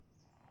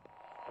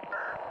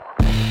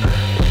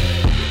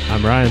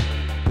I'm Ryan.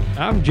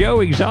 I'm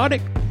Joe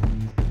Exotic.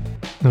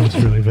 That was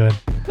really bad.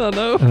 Oh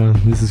no.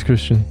 This is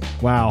Christian.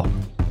 Wow.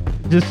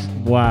 Just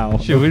wow.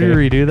 Should we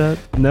redo that?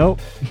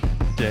 Nope.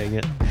 Dang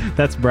it.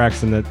 That's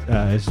Braxton. That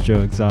is Joe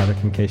Exotic,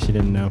 in case you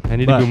didn't know. I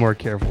need to be more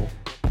careful.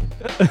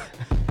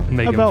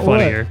 Make him About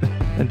funnier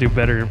and do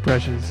better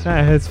impressions.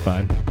 It's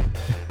fine.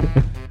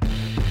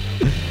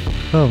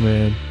 Oh,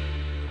 man.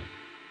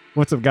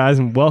 What's up, guys,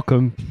 and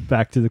welcome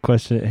back to the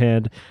question at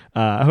hand.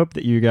 I hope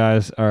that you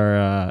guys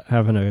are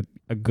having a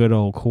good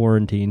old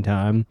quarantine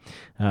time.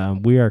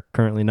 We are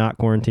currently not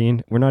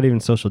quarantined. We're not even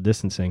social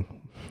distancing.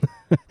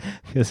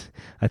 Because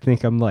I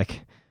think I'm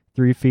like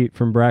 3 feet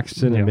from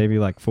Braxton and maybe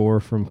like 4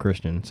 from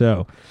Christian.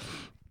 So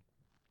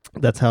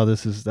that's how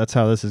this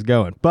is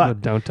going.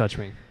 But don't touch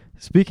me.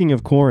 Speaking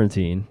of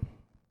quarantine,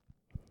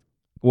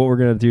 what we're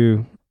going to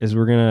do is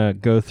we're going to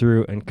go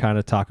through and kind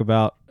of talk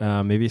about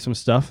maybe some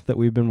stuff that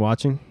we've been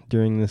watching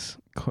during this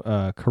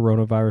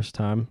coronavirus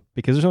time,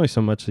 because there's only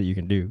so much that you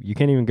can do. You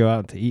can't even go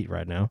out to eat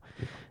right now.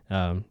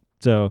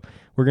 So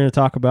we're going to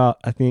talk about,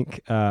 I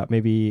think,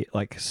 maybe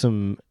like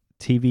some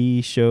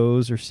TV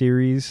shows or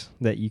series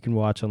that you can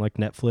watch on like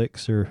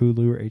Netflix or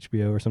Hulu or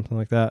HBO or something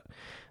like that.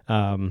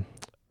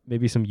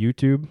 Maybe some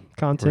YouTube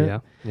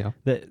content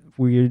that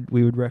we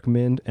would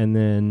recommend, and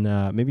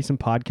then maybe some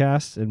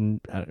podcasts and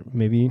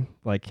maybe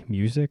like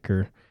music,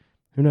 or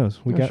who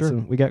knows. We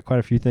got quite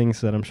a few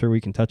things that I'm sure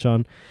we can touch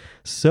on.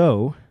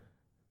 So,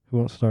 who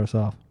wants to start us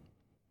off?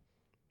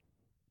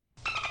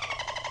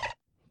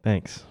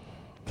 Thanks.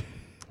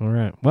 All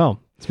right. Well,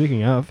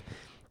 speaking of,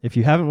 if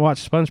you haven't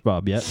watched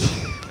SpongeBob yet,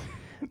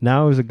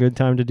 now is a good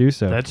time to do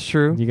so. That's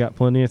true. You got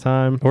plenty of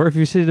time. Or if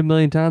you've seen it a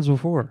million times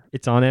before.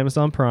 It's on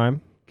Amazon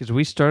Prime. Because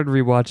we started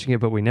rewatching it,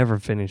 but we never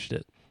finished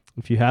it.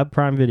 If you have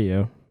Prime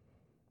Video,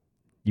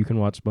 you can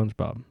watch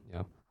SpongeBob.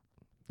 Yeah.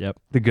 Yep.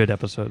 The good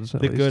episodes.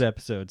 The good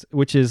episodes,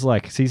 which is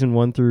like season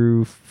 1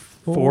 through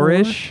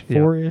 4-ish?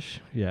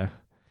 Four-ish. Yeah.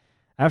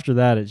 After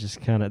that, it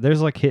just kind of,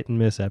 there's like hit and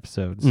miss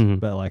episodes,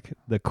 but like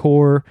the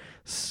core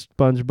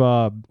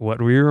SpongeBob,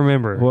 what we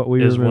remember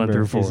is 1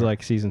 through 4. Is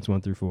like seasons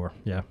 1 through 4.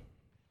 Yeah.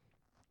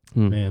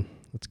 Man,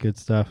 that's good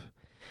stuff.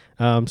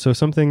 So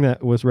something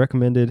that was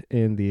recommended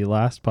in the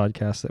last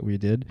podcast that we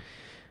did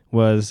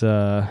was,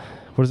 what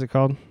is it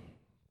called?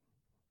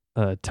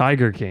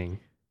 Tiger King.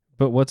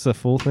 But what's the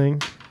full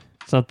thing?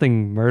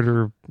 Something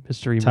murder,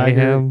 mystery,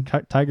 mayhem.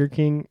 Tiger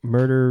King,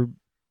 murder,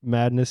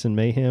 madness, and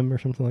mayhem, or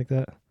something like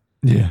that.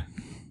 Yeah.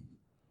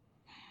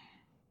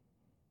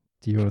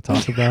 Do you want to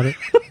talk about it?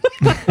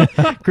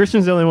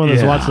 Christian's the only one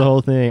that's watched the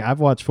whole thing. I've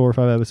watched 4 or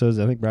 5 episodes.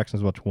 I think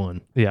Braxton's watched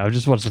 1. Yeah, I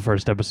just watched the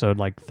first episode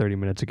like 30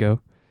 minutes ago.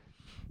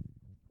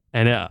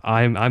 And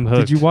I'm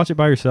hooked. Did you watch it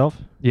by yourself?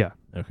 Yeah.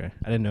 Okay.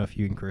 I didn't know if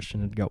you and Christian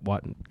had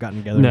gotten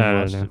together and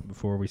watched it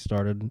before we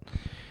started,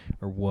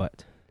 or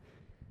what.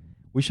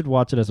 We should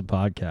watch it as a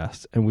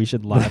podcast, and we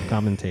should live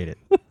commentate it.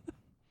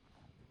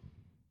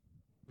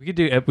 We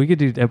could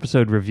do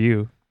episode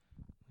review.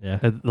 Yeah.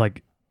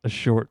 Like a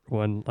short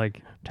one,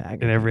 like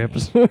Tiger in every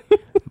episode.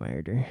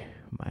 Murder,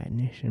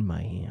 madness, and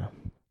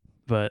mayhem.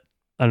 But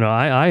I don't know.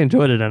 I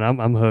enjoyed it, and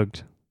I'm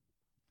hooked.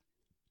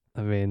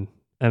 I mean.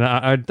 And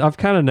I've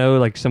kind of know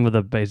like some of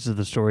the basis of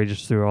the story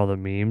just through all the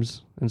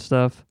memes and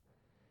stuff.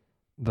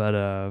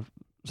 But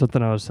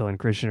something I was telling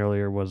Christian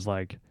earlier was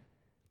like,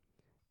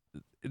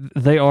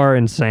 they are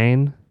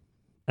insane,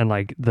 and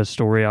like the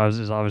story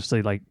is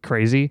obviously like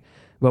crazy.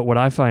 But what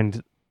I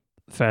find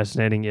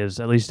fascinating is,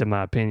 at least in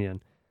my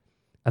opinion,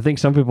 I think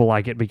some people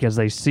like it because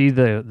they see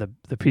the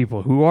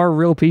people who are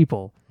real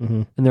people,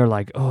 and they're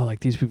like, oh,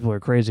 like these people are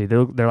crazy.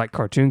 They're like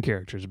cartoon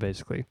characters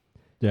basically.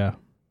 Yeah.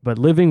 But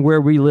living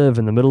where we live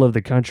in the middle of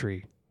the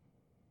country,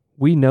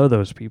 we know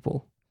those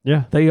people.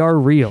 Yeah. They are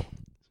real.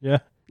 Yeah.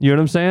 You know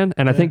what I'm saying?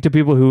 And I think to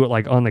people who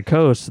like on the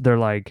coast, they're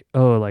like,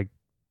 oh, like,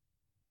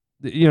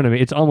 you know what I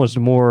mean? It's almost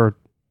more,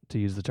 to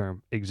use the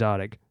term,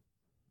 exotic,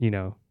 you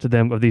know, to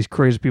them, of these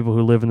crazy people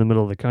who live in the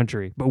middle of the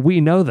country. But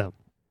we know them.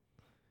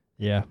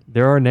 Yeah.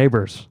 They're our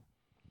neighbors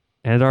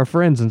and our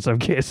friends in some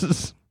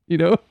cases, you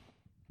know?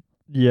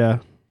 Yeah.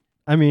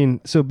 I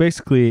mean, so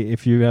basically,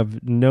 if you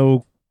have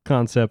no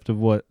concept of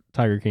what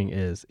Tiger King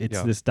is,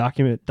 it's this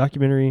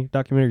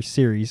documentary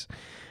series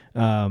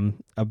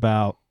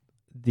about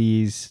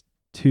these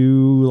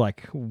 2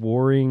 like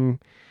warring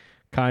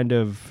kind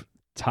of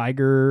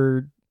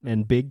tiger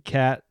and big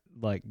cat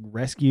like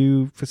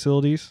rescue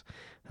facilities,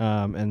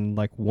 and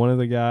like one of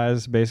the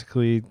guys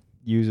basically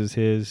uses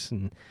his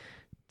and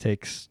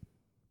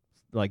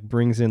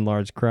brings in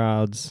large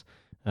crowds,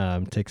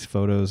 takes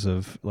photos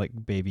of like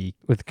baby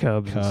with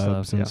cubs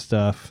and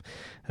stuff,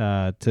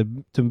 to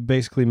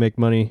basically make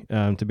money,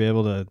 to be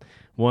able to,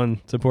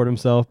 one, support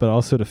himself, but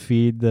also to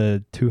feed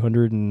the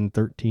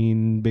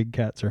 213 big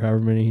cats or however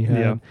many he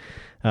had.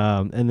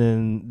 And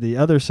then the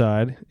other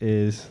side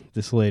is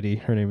this lady.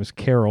 Her name is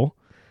Carol,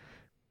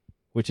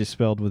 which is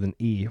spelled with an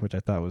E, which I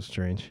thought was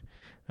strange.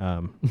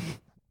 I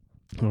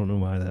don't know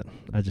why that.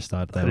 I just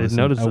thought that was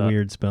a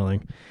weird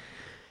spelling.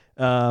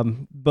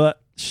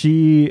 But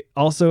she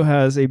also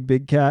has a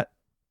big cat.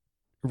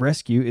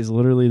 Rescue is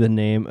literally the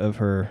name of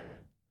her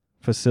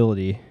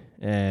facility,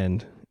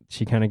 and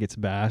she kind of gets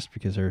bashed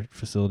because her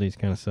facilities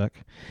kind of suck.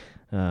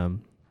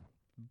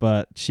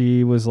 But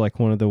she was like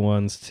one of the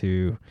ones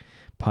to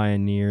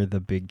pioneer the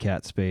big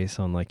cat space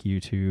on like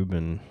YouTube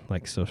and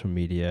like social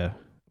media,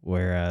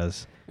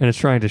 whereas And it's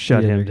trying to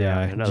shut the him other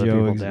down guy, and other Joe,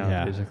 people down,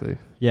 yeah. basically.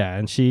 yeah,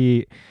 and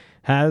she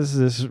has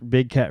this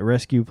big cat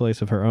rescue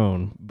place of her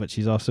own, but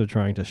she's also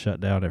trying to shut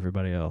down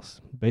everybody else,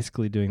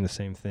 basically doing the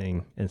same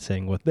thing and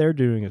saying what they're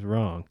doing is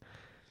wrong.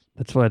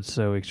 That's why it's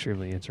so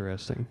extremely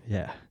interesting.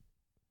 Yeah.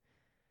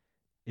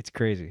 It's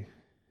crazy.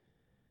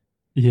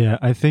 Yeah,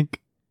 I think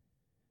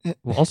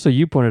Well, also,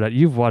 you pointed out,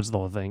 you've watched the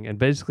whole thing, and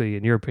basically,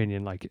 in your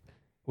opinion, like,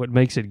 what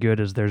makes it good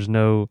is there's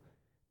no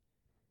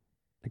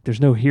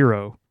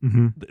hero.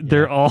 mhm,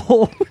 They're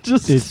all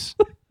just... it's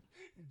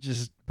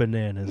Just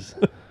bananas.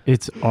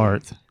 it's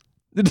art.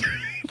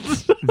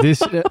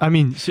 This, I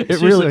mean,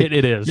 it really,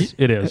 it is.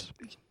 It is.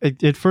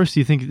 At first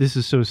you think this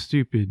is so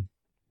stupid,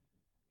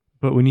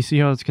 but when you see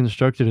how it's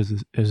constructed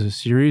as a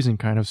series and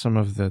kind of some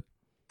of the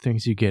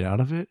things you get out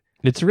of it,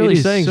 It's really it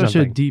is saying such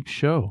something. a deep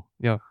show.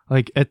 Yeah.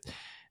 Like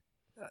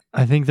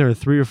I think there are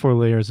 3 or 4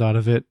 layers out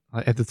of it.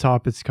 At the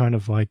top, it's kind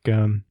of like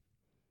kind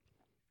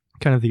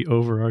of the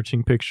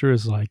overarching picture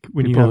is like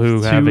when People you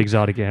who have have two,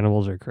 exotic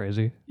animals are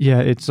crazy. yeah,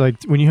 it's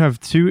like when you have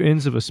 2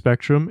 ends of a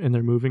spectrum and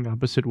they're moving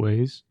opposite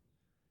ways,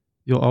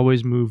 you'll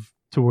always move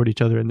toward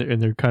each other, and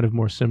they're kind of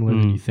more similar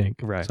than you think.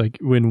 Right. It's like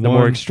when The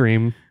more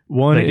extreme.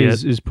 one they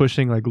is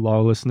pushing like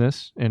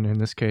lawlessness, and in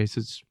this case,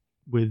 it's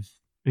with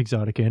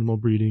exotic animal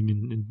breeding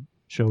and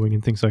showing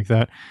and things like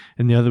that,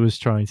 and the other was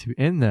trying to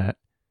end that.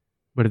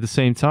 But at the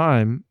same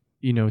time,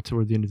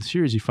 toward the end of the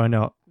series, you find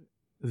out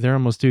they're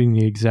almost doing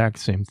the exact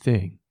same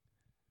thing.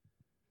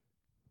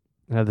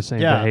 Have the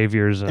same Yeah,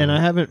 behaviors. And I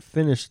haven't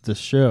finished the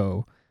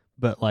show,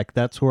 but like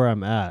that's where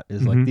I'm at.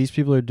 Is like Mhm. these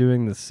people are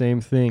doing the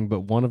same thing,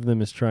 but one of them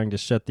is trying to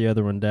shut the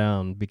other one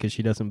down because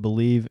she doesn't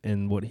believe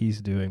in what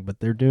he's doing, but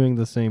they're doing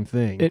the same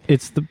thing.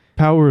 It's the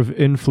power of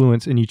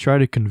influence, and you try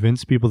to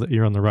convince people that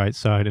you're on the right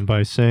side, and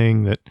by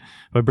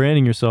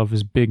branding yourself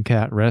as Big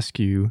Cat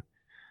Rescue,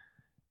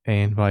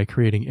 and by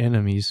creating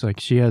enemies. Like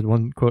she had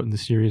one quote in the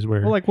series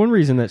where, Well, like one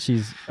reason that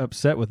she's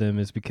upset with him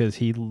is because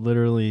he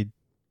literally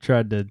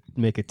tried to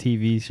make a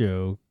TV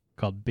show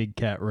called Big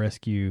Cat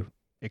Rescue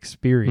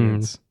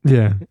Experience.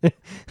 yeah,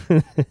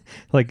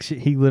 Like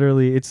he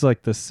literally, it's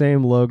like the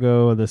same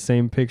logo, the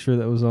same picture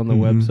that was on the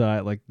Mhm.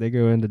 website. Like they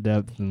go into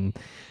depth, and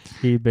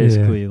he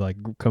basically like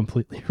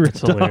completely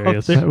ripped off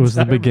hilarious. their that was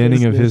the entire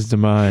beginning of his business.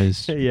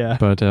 demise. Yeah.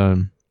 But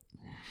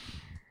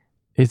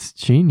it's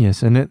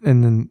genius, and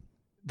then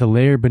the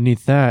layer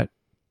beneath that,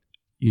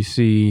 you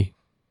see,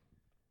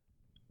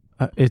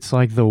 it's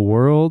like the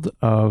world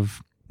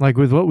of, like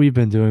with what we've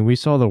been doing, we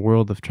saw the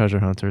world of treasure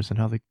hunters and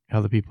how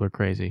the people are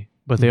crazy,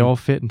 but they Mhm. all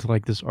fit into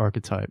like this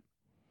archetype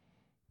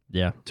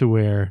Yeah. to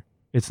where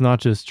it's not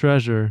just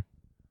treasure.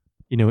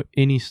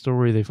 Any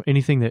story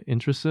anything that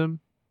interests them,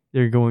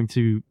 they're going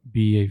to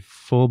be a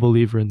full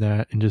believer in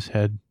that and just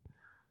head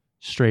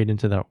straight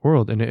into that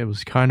world. And it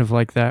was kind of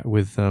like that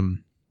with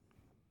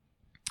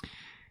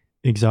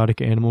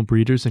exotic animal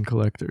breeders and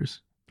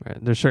collectors. Right.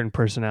 There's certain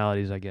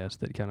personalities, I guess,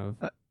 that kind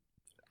of...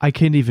 I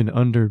can't even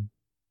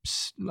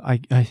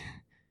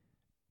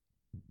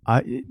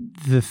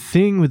the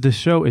thing with the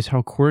show is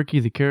how quirky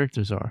the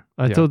characters are.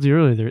 I Yeah. told you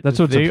earlier, That's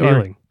what's they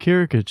appealing. are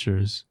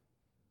caricatures.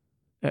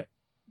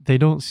 They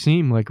don't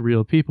seem like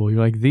real people. You're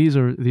like, these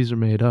are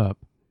made up.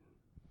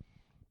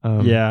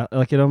 Yeah.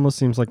 Like it almost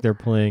seems like they're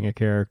playing a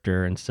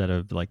character instead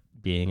of like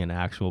being an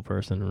actual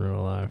person in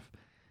real life.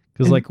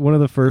 Because And- like one of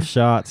the first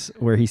shots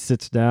where he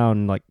sits down,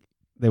 and, like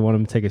they want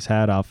him to take his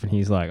hat off, and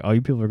he's like, "Oh,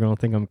 you people are gonna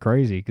think I'm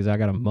crazy because I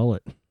got a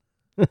mullet."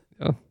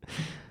 Oh.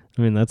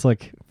 I mean, that's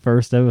like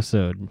first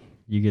episode.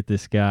 You get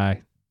this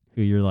guy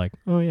who you're like,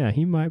 "Oh yeah,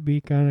 he might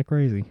be kind of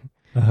crazy."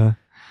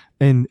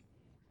 And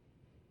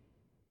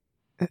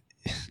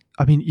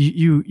I mean,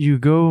 you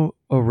go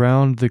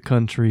around the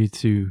country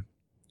to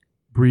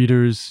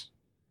breeders,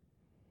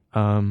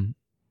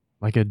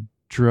 like a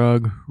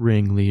drug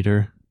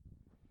ringleader,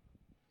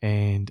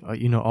 and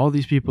all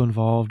these people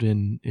involved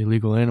in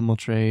illegal animal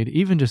trade,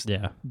 even just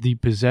Yeah, the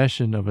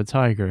possession of a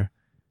tiger.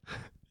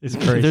 it's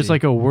crazy. There's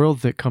like a world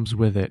that comes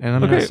with it, and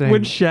I'm not Okay, saying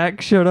when Shaq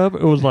showed up,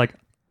 it was like,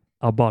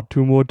 I bought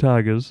 2 more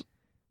tigers.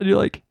 And you're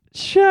like,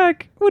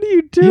 Shaq, what are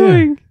you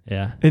doing?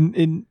 yeah,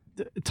 and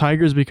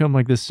tigers become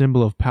like this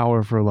symbol of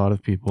power for a lot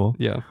of people.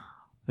 Yeah.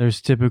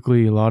 There's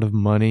typically a lot of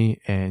money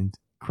and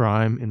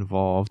crime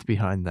involved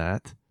behind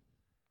that.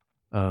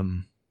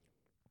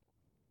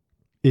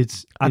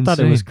 It's I thought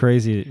it was insane.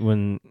 crazy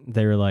when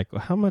they were like,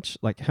 "How much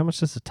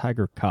does a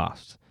tiger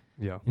cost?"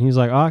 Yeah. And he was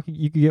like, "Oh,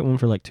 you could get one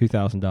for like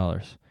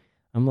 $2,000."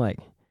 I'm like,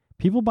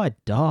 people buy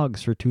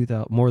dogs for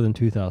more than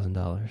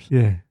 $2,000.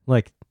 Yeah.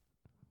 Like,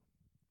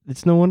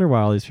 it's no wonder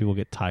why all these people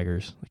get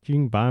tigers. Like, you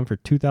can buy them for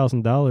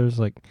 $2,000.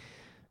 Like,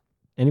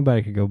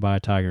 anybody could go buy a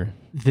tiger.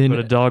 Then But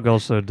a dog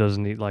also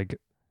doesn't eat like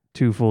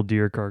 2 full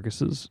deer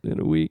carcasses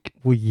in a week.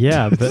 Well,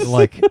 yeah, but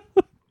like,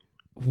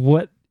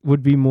 what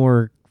would be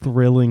more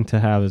thrilling to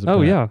have as a Oh,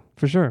 pet yeah,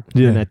 for sure.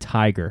 than a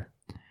tiger?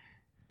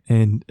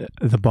 And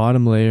the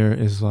bottom layer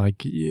is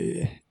like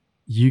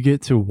you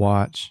get to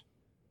watch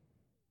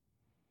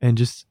and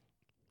just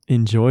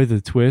enjoy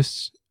the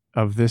twists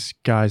of this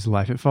guy's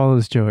life. It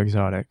follows Joe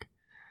Exotic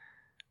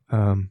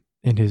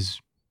in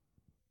his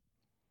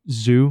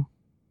zoo,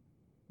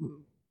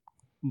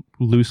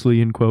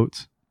 loosely in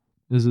quotes,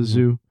 is a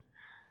zoo.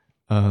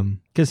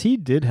 Because he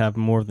did have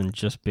more than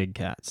just big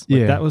cats. Like,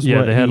 Yeah. that was Yeah,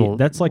 what they had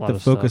that's like lot the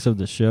of focus stuff. of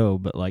the show.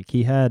 But like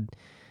he had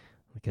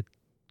like a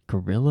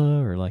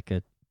gorilla or like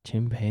a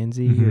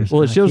chimpanzee. Mhm. Or Well,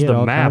 something. it shows He had the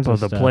all map kinds of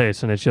the stuff.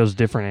 place, and it shows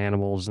different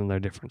animals in their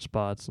different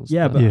spots. And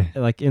Yeah, stuff. but Yeah.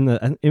 like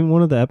in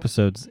one of the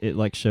episodes, it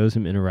like shows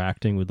him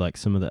interacting with like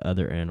some of the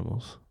other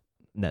animals.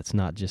 That's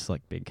not just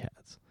like big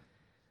cats.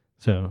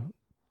 So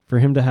for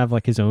him to have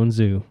like his own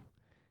zoo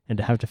and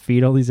to have to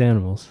feed all these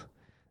animals,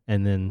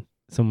 and then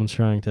someone's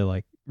trying to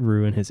like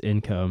ruin his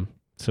income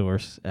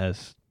source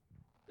as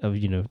of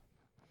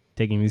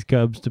taking these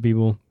cubs to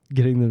people,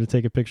 getting them to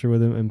take a picture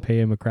with him and pay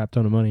him a crap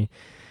ton of money.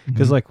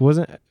 Because Mhm.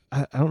 like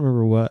I don't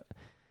remember what.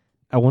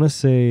 I want to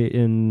say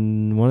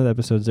in one of the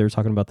episodes they were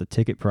talking about the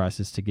ticket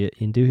prices to get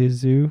into his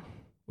zoo,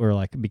 or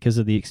like because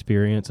of the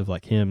experience of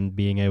like him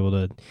being able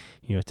to,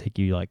 take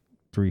you like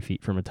 3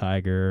 feet from a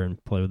tiger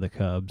and play with the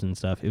cubs and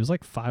stuff. It was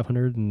like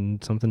 $500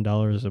 and something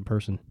a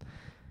person,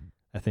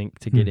 I think,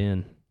 to get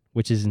in,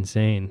 which is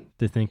insane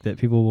to think that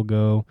people will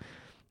go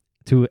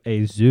to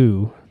a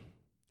zoo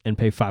and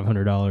pay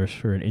 $500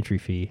 for an entry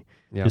fee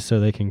Yeah. just so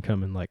they can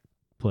come and like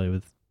play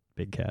with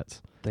big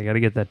cats. They got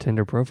to get that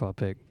Tinder profile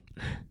pic.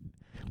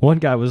 One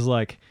guy was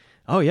like,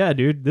 "Oh yeah,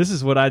 dude, this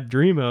is what I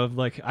dream of.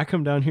 Like, I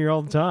come down here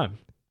all the time."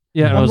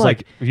 Yeah, and I I'm was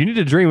like- like, you need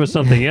to dream of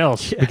something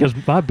else Yeah. because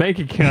my bank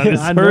account is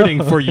I know.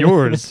 hurting for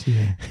yours.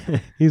 Yeah.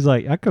 He's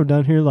like, "I come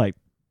down here like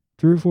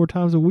 3 or 4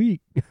 times a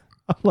week."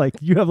 I'm like,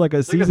 "You have like a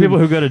Look at season." people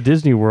who go to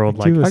Disney World.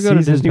 Like, Like, do a I go to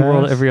season Disney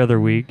World pass. every other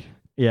week.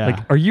 Yeah,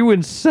 Like, are you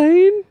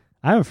insane?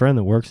 I have a friend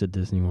that works at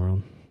Disney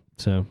World,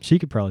 so she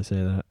could probably say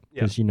that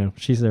Yeah. because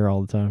she's there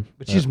all the time.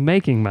 But she's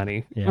making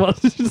money. Yeah. Well,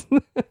 it's just-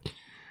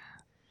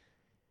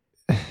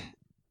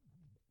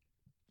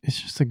 It's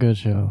just a good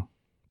show.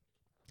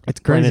 it's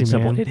plain crazy, and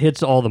simple. man. It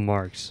hits all the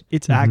marks.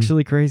 It's Mhm.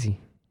 actually crazy.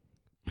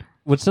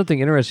 What's something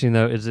interesting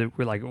though is that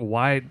we're like,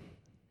 why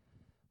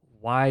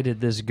did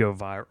this go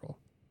viral?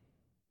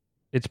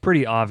 It's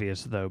pretty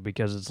obvious though,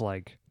 because it's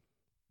like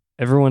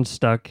everyone's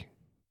stuck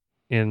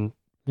in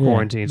Yeah.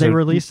 quarantine. They So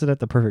released it at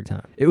the perfect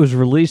time. it was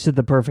released at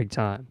the perfect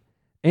time.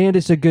 And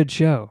it's a good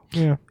show.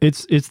 Yeah,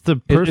 It's the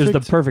It perfect. is the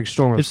perfect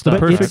storm of It's the stuff.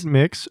 perfect right?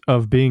 mix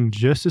of being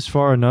just as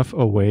far enough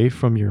away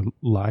from your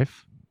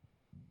life.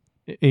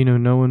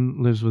 No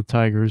one lives with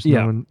tigers. Yeah.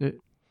 No one,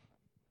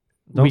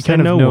 Don't we say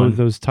kind of no know one.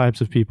 those types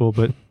of people,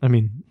 but I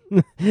mean,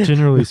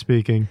 generally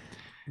speaking,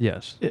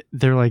 Yes.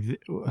 they're like,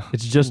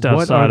 It's just what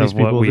are outside these of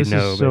what people? we This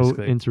know, is so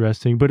basically.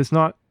 interesting, but it's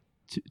not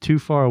too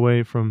far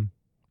away from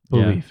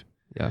Yeah. belief.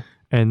 Yeah.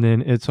 And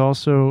then it's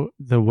also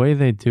the way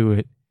they do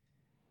it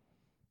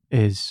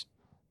is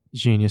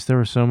genius. There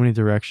were so many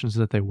directions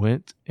that they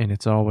went, and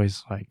it's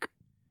always like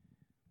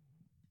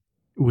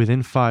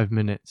within 5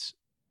 minutes,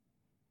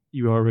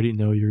 you already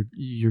know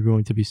you're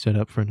going to be set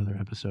up for another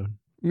episode.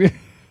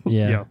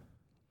 yeah,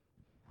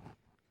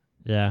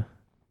 yeah.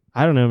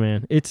 I don't know,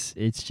 man. It's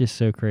just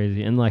so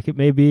crazy, and like it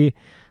may be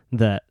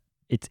that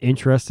it's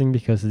interesting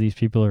because these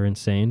people are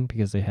insane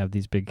because they have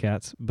these big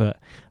cats, but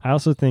I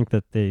also think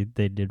that they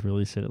did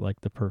release it at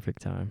like the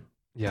perfect time.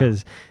 Yeah.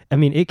 Because I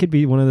mean, it could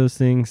be one of those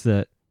things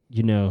that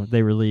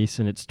they release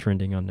and it's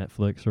trending on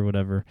Netflix or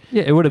whatever,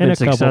 Yeah, it would have and been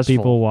a couple successful.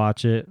 people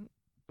watch it,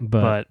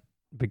 but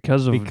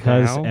because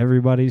now,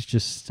 everybody's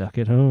just stuck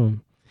at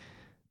home,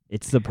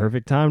 it's the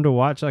perfect time to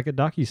watch like a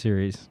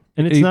docuseries.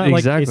 And it's not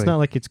Exactly.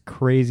 like it's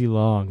crazy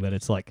long that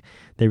it's like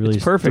they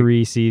released perfect.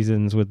 3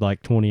 seasons with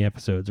like 20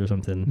 episodes or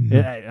something.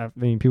 Mhm. I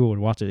mean, people would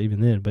watch it even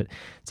then, but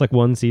it's like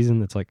one season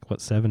that's like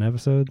 7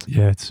 episodes.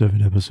 Yeah, it's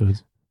 7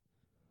 episodes.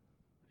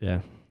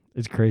 Yeah,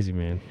 it's crazy,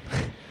 man.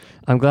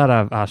 I'm glad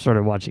I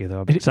started watching it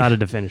though. I'm excited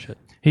to finish it.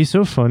 He's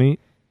so funny,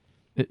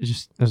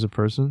 just as a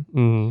person.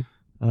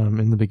 Mm-hmm.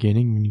 In the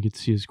beginning when you get to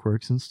see his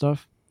quirks and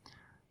stuff.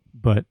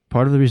 But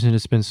part of the reason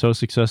it's been so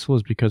successful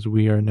is because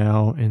we are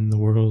now in the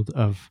world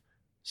of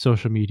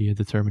social media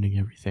determining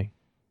everything.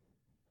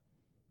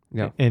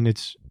 Yeah. And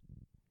it's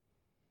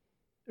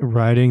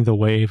riding the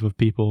wave of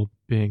people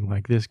being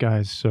like, this guy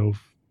is so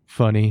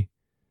funny.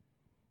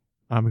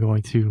 I'm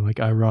going to like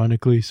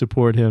ironically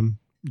support him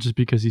just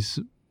because he's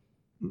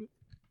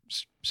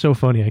so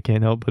funny. I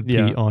can't help but be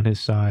Yeah. on his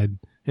side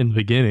in the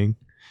beginning.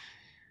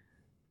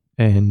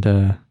 And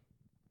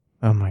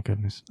oh my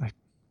goodness.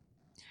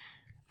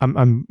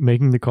 I'm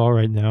making the call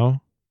right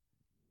now.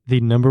 The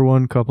number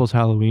one couple's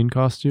Halloween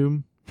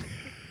costume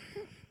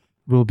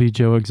will be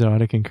Joe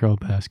Exotic and Carol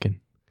Baskin.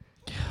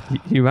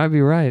 You might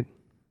be right.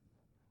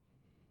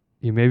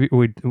 You maybe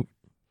we're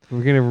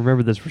gonna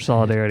remember this for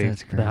solidarity.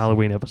 That's The crazy.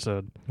 Halloween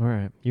episode, All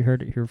right, you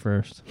heard it here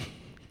first.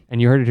 and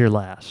you heard it here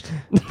last.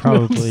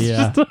 Probably,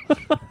 yeah.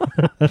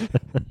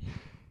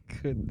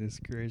 Goodness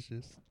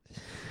gracious.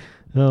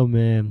 Oh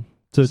man.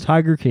 So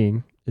Tiger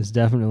King is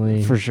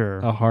definitely for sure.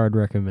 a hard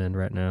recommend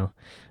right now.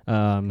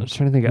 I'm just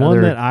trying to think of One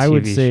other that I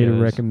would TV say to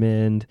shows.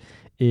 recommend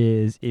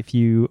is if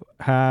you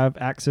have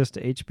access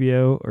to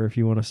HBO or if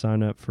you want to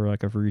sign up for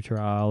like a free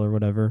trial or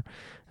whatever.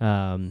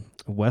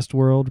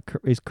 Westworld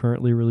is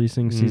currently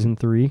releasing season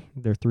 3.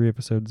 They're 3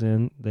 episodes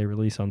in. They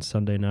release on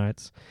Sunday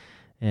nights.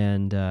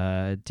 And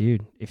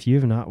dude, if you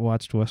have not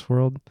watched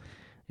Westworld,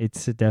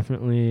 it's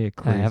definitely a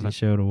crazy haven't.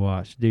 show to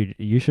watch. Dude,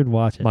 you should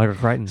watch it. Michael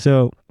Crichton.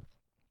 So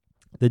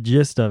the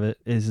gist of it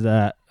is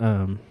that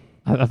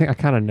I think I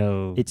kind of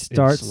know. it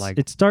starts like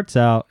it starts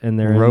out and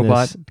they're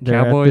robot they're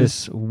at cowboys?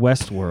 this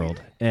Westworld,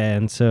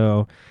 and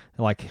so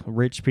like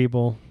rich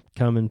people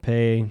come and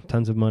pay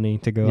tons of money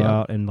to go Yeah.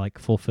 out and like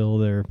fulfill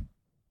their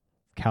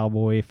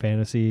cowboy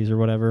fantasies or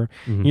whatever.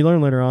 Mhm. You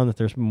learn later on that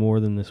there's more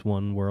than this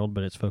one world,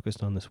 but it's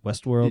focused on this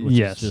Westworld, which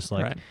yes, is just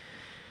like right.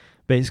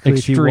 basically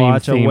if you Extreme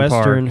watch a theme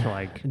Western, park,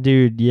 like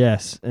dude,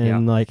 yes, and Yeah.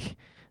 like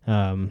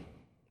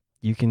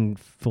you can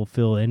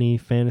fulfill any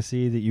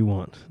fantasy that you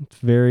want. It's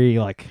very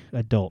like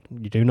adult.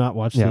 You do not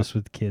watch Yeah. this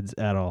with kids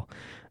at all.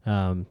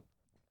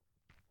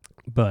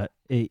 But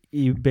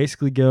you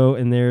basically go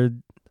and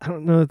I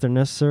don't know that they're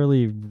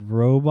necessarily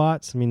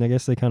robots. I mean, I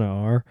guess they kind of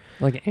are.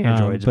 like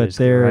androids, but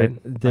basically, they're right?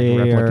 they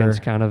like are.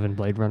 replicants, kind of in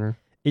Blade Runner.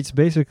 It's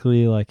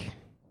basically like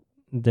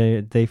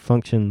they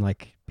function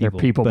like They're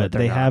people, but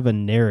they're they not. have a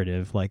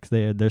narrative. Like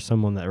there's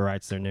someone that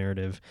writes their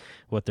narrative,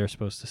 what they're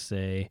supposed to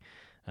say.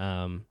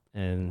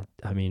 And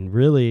I mean,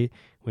 really,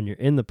 when you're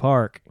in the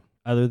park,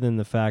 other than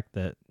the fact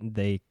that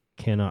they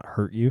cannot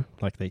hurt you,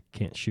 like they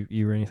can't shoot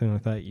you or anything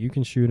like that, you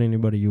can shoot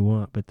anybody you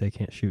want, but they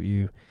can't shoot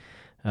you.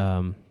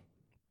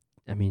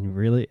 I mean,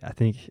 really, I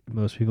think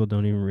most people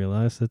don't even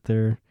realize that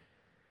they're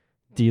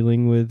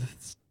dealing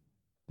with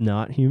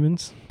not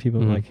humans.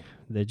 People Mhm. like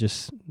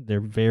they're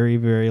very,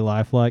 very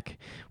lifelike,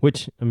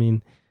 which I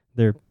mean,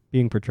 they're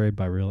being portrayed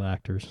by real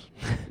actors.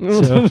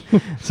 So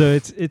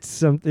it's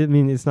something. I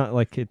mean, it's not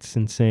like it's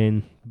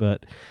insane,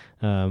 but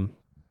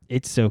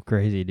it's so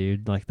crazy,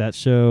 dude. Like that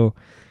show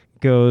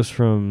goes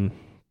from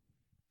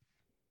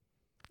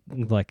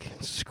like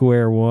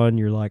square one.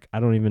 You're like, I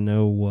don't even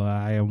know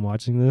why I'm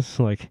watching this.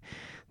 Like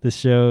the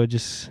show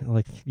just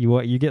like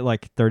you get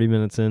like 30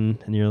 minutes in,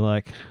 and you're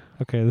like,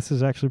 okay, this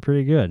is actually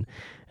pretty good.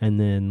 And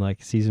then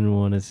like season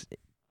 1 is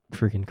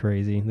freaking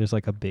crazy. There's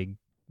like a big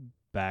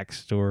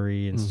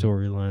backstory and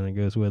storyline that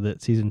goes with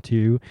it. Season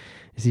 2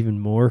 is even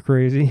more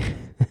crazy.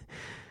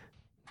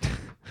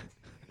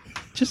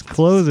 Just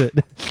close it.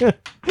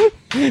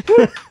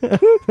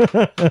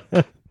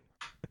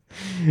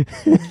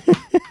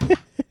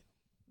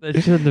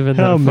 It shouldn't have been that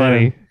Oh, man.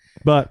 funny.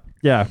 But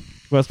yeah,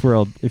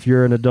 Westworld. If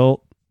you're an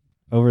adult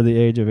over the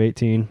age of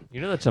 18,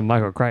 You know that's a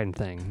Michael Crichton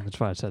thing. That's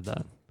why I said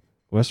that.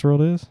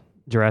 Westworld is.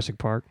 Jurassic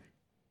Park.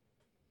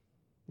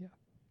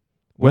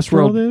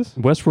 Westworld is.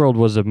 Westworld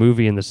was a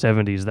movie in the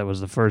 70s that was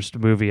the first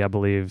movie, I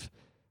believe,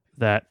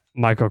 that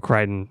Michael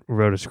Crichton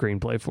wrote a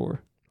screenplay for.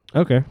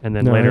 Okay. And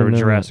then No, I later didn't know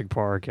Jurassic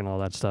Park and all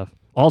that stuff.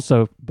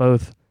 Also,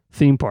 both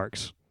theme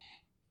parks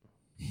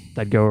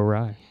that go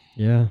awry.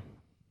 Yeah.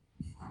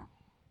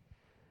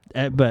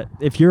 But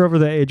if you're over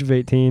the age of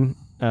 18,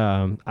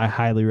 I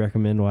highly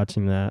recommend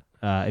watching that.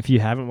 If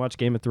you haven't watched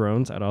Game of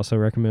Thrones, I'd also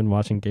recommend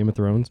watching Game of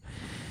Thrones.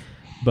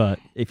 But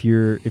if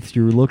you're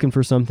looking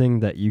for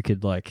something that you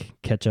could like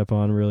catch up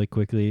on really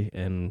quickly,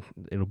 and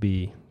it'll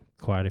be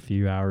quite a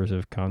few hours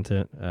of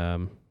content,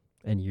 and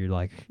you're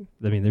like,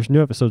 I mean, there's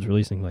new episodes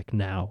releasing like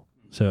now.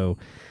 So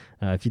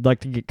if you'd like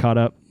to get caught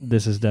up,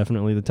 this is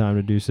definitely the time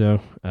to do so.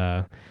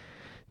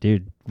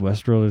 Dude,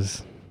 Westworld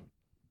is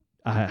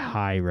a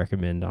high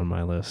recommend on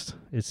my list.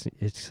 It's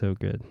so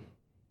good.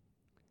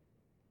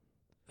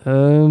 I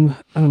don't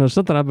know.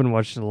 Something I've been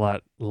watching a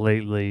lot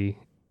lately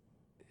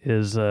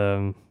is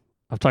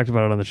I've talked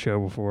about it on the show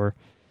before.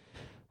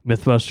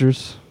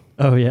 Mythbusters.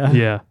 Oh yeah.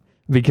 Yeah,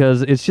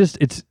 because it's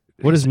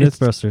What is it's-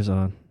 Mythbusters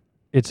on?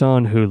 It's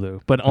on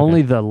Hulu, but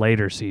only the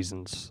later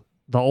seasons.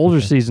 The older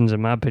seasons,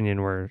 in my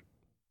opinion, were.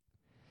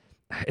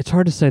 It's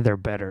hard to say they're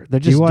better. They're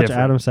Do just you watch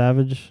different. Adam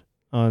Savage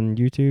on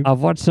YouTube?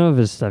 I've watched some of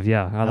his stuff.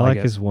 Yeah, I I like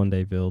it. his one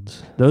day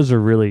builds. Those are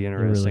really They're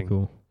interesting. really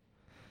cool.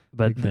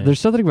 But Big fan. there's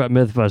something about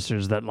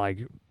Mythbusters that like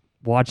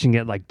watching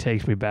it like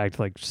takes me back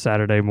to like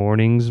Saturday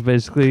mornings,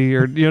 basically,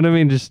 or you know what I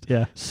mean? Just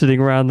Yeah. sitting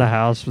around the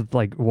house with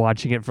like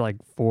watching it for like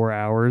 4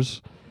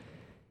 hours.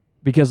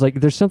 Because like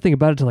there's something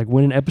about it to like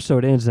when an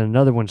episode ends and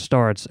another one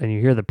starts and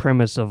you hear the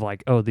premise of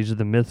like, oh, these are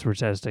the myths we're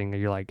testing,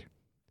 and you're like,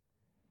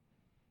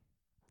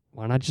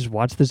 why not just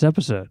watch this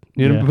episode?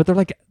 You know, Yeah. but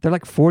they're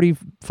like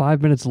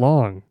 45 minutes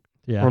long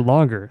Yeah. or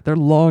longer. They're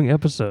long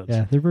episodes.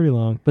 Yeah, they're pretty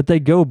long. But they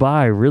go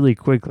by really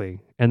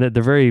quickly, and that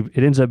it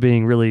ends up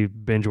being really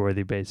binge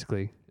worthy.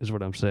 Basically, is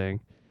what I'm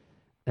saying.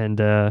 And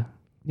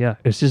yeah,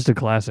 it's just a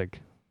classic.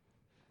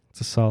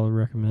 It's a solid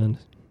recommend.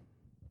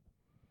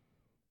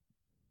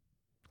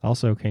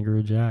 Also,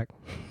 Kangaroo Jack.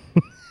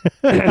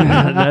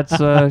 That's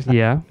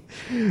yeah.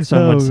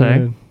 Some would say.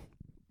 man.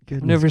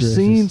 Goodness Never gracious.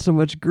 seen so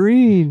much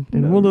green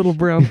in No. one little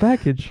brown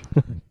package.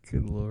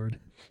 Good lord.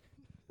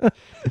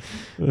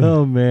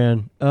 Oh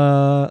man.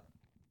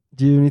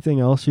 Do you have anything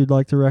else you'd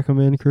like to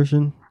recommend,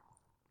 Christian?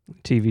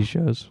 TV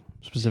shows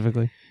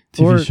specifically.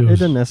 Or TV shows. it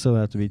doesn't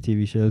necessarily have to be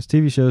TV shows.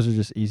 TV shows are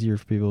just easier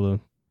for people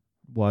to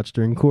watch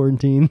during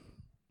quarantine.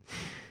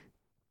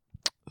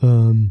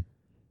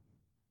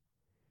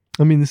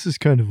 I mean, this is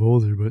kind of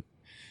older, but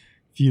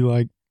if you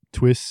like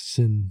twists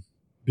and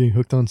being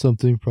hooked on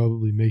something,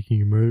 probably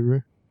Making a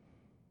Murderer.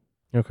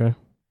 Okay.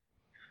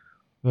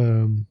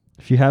 Um,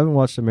 If you haven't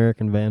watched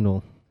American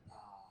Vandal,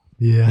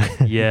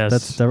 Yes.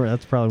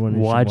 that's probably one you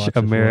should Watch watch as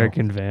well.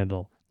 American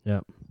Vandal.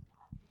 Yep.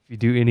 If you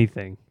do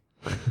anything.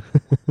 It's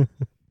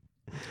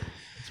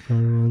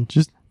probably one.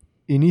 just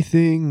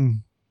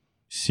anything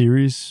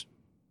series,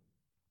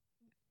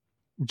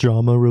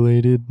 drama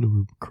related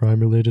or crime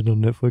related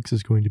on Netflix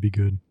is going to be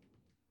good.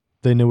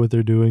 They know what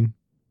they're doing.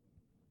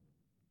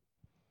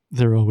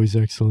 They're always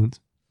excellent.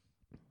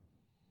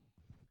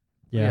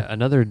 Yeah.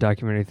 Another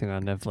documentary thing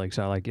on Netflix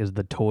I like is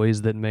The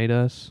Toys That Made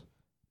Us.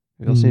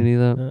 Have y'all seen any of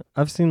that?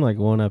 I've seen like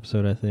one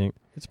episode, I think.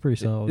 It's pretty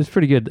solid. It's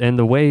pretty good, and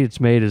the way it's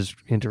made is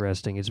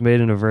interesting. It's made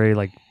in a very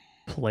like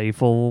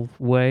playful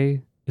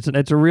way.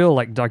 It's a real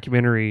like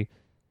documentary,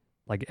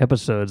 like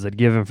episodes that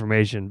give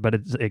information, but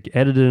it's like,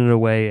 edited in a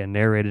way and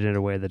narrated in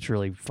a way that's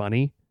really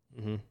funny.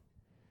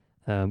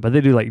 But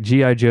they do like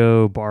G.I.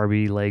 Joe,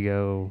 Barbie,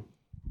 Lego,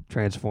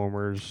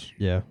 Transformers,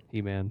 Yeah.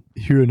 He-Man.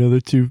 Here are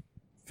another two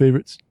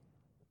favorites,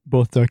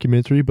 both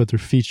documentary, but they're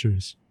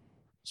features.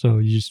 So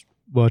you just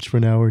watch for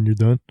an hour and you're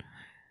done.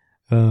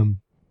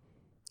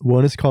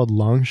 One is called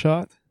Long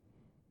Shot.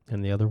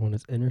 And the other one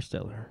is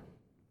Interstellar.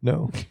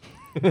 No.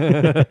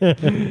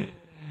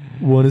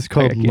 One is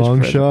called Kiss Long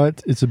Fred.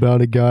 Shot. It's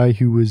about a guy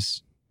who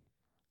was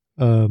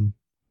at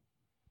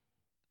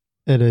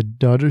a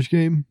Dodgers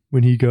game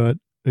when he got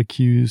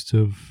accused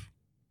of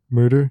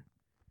murder.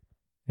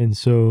 And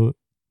so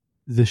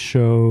the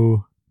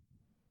show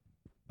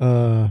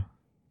Curb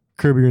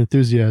Your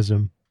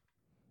Enthusiasm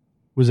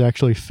was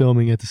actually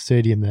filming at the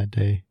stadium that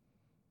day.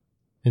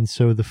 And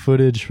so the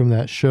footage from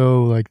that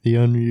show, like the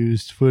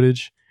unused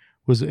footage,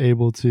 was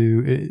able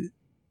to,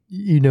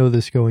 you know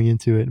this going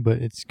into it, but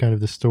it's kind of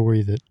the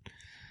story that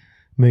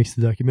makes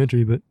the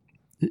documentary. But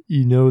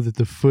you know that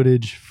the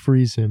footage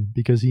frees him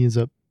because he ends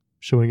up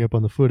showing up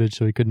on the footage,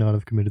 so he could not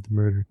have committed the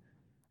murder.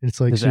 And it's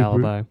like His super,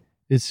 alibi.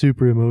 it's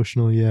super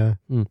emotional, yeah.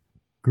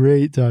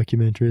 Great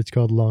documentary. It's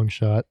called Long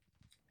Shot.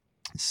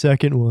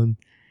 Second one,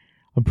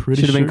 I'm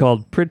pretty Should sure. have been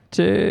called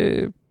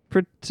Pretty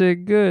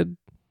Good.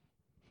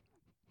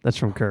 That's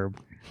from Curb.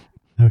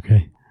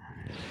 Okay.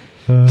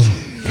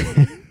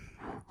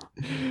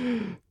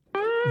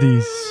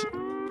 These.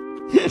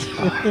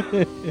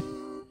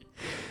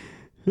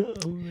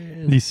 Oh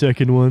man. The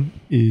second one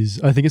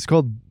is, I think it's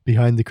called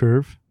Behind the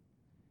Curve.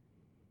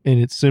 And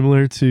it's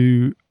similar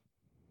to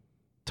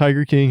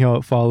Tiger King, how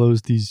it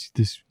follows this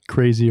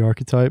crazy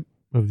archetype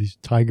of these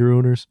tiger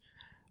owners.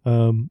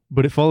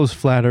 But it follows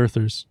flat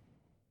earthers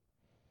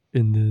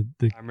in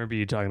the I remember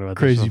you talking about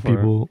crazy this before.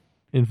 people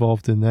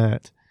involved in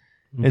that.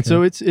 And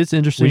so it's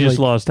interesting. We just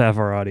like, lost half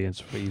our audience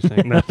for you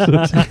saying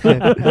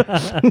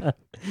that.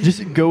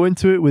 just go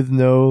into it with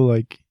no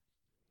like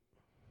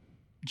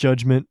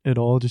judgment at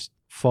all. Just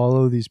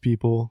follow these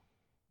people,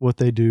 what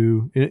they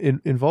do. It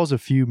involves a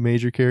few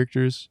major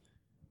characters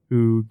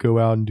who go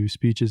out and do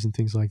speeches and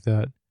things like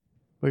that.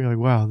 But you're like,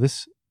 wow,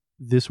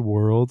 this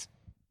world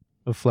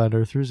of flat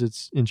earthers,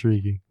 it's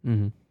intriguing.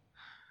 Mm-hmm.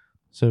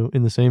 So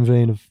in the same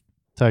vein of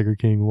Tiger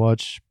King,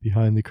 watch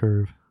Behind the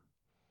Curve.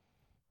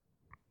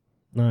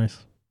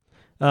 Nice.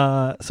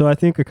 So I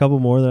think a couple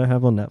more that I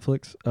have on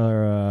Netflix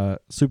are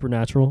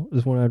Supernatural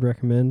is one I'd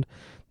recommend.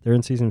 They're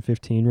in season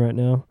 15 right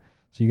now.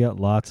 So you got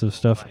lots of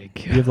stuff.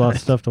 You have lots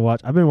of stuff to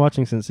watch. I've been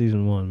watching since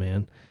season 1,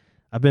 man.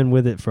 I've been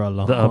with it for a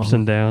long The ups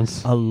and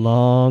downs. a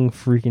long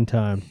freaking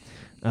time.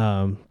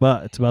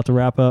 But it's about to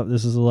wrap up.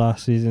 This is the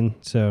last season.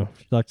 So if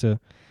you'd like to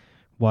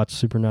watch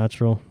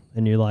Supernatural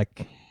and you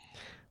like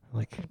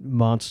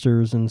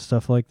monsters and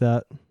stuff like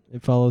that,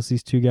 it follows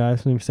these two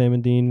guys named Sam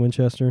and Dean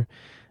Winchester,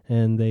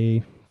 and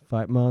they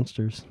fight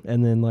monsters.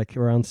 And then like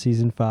around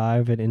season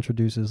 5, it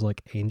introduces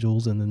like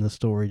angels, and then the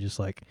story just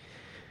like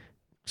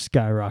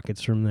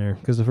skyrockets from there,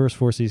 because the first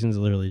 4 seasons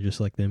are literally just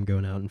like them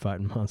going out and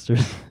fighting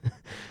monsters.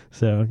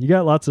 So you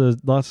got lots of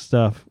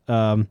stuff.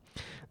 The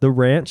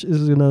Ranch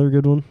is another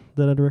good one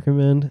that I'd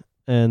recommend.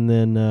 And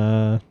then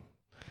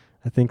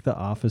I think The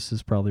Office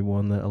is probably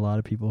one that a lot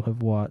of people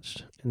have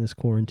watched in this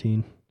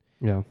quarantine,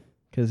 Yeah.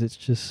 because it's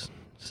just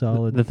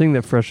solid. The thing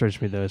that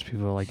frustrates me though is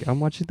people are like, I'm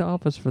watching The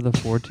Office for the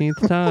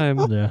 14th time.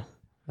 Yeah.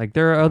 Like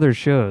there are other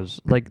shows.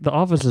 Like The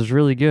Office is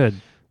really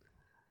good.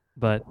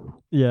 But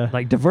Yeah.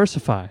 like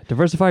diversify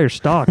your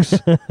stocks,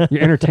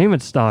 your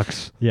entertainment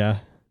stocks. Yeah.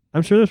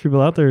 I'm sure there's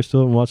people out there who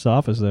still haven't watched The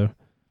Office, though.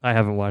 I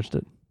haven't watched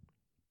it.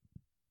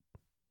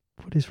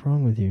 What is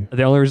wrong with you?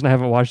 The only reason I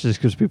haven't watched it is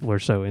because people are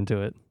so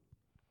into it.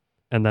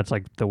 And that's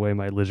like the way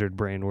my lizard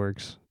brain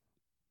works.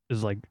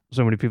 Is like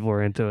so many people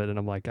are into it and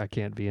I'm like, I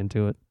can't be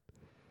into it.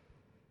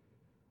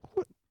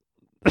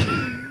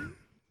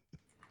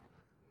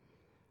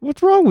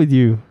 What's wrong with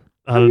you?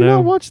 I How don't do you know.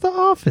 not watch The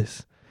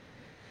Office?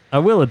 I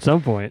will at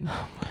some point.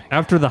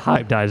 After the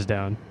hype dies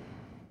down.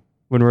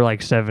 When we're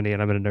like 70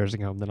 and I'm in a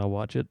nursing home, then I'll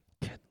watch it.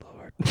 Good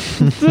Lord.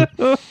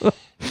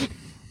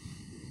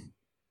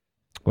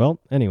 Well,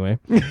 anyway.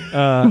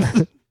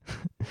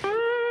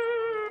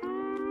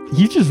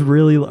 You just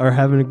really are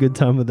having a good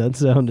time with that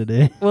sound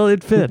today. Well,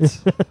 it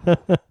fits.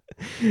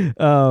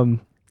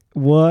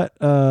 What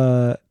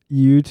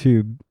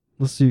YouTube?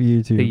 Let's do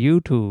YouTube. The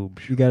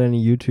YouTube. You got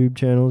any YouTube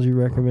channels you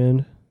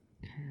recommend?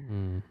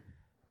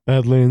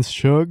 Badlands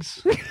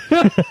Chugs.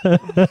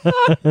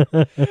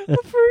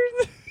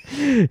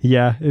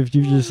 Yeah, if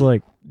you just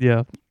like,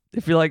 Yeah.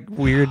 If you like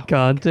weird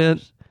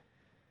content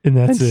And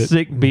that's and it.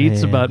 sick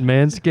beats Man. about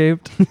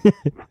Manscaped.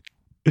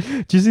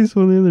 did you see this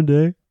one the other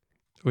day?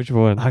 Which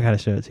one? I gotta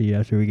show it to you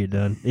after we get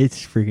done.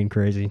 It's freaking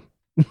crazy.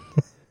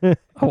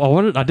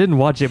 I didn't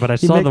watch it, but I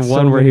He saw the makes so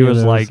one where he many of was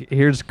those. like,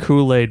 here's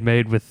Kool-Aid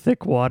made with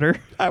thick water.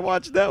 I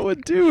watched that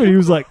one too, and he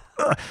was like,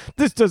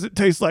 "This doesn't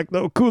taste like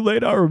no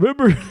Kool-Aid I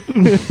remember."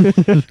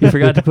 You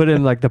forgot to put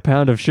in like the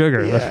pound of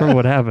sugar. That's from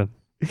what happened.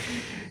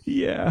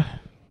 Yeah.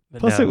 But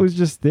Plus, no, it was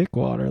just thick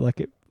water. Like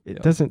it Yeah.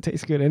 doesn't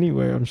taste good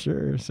anywhere. I'm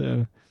sure.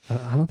 So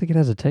I don't think it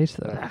has a taste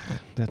though.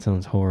 that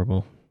sounds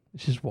horrible.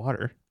 It's just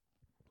water.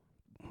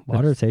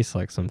 Water tastes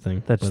like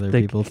something, that's whether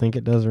thick. people think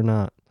it does or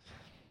not.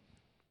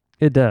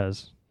 It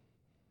does.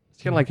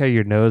 It's kind of like how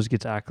your nose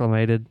gets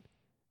acclimated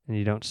and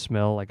you don't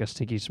smell like a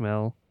stinky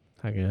smell.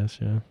 I guess.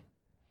 Yeah.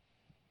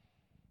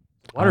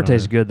 Water don't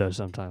tastes know. good though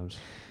sometimes.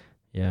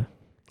 Yeah.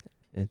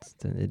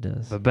 It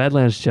does. But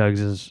Badlands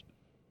Chugs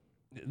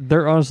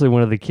they're honestly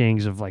one of the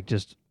kings of like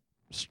just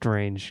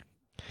strange,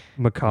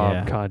 macabre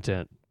Yeah.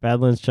 content.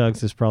 Badlands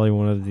Chugs is probably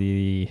one of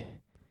the.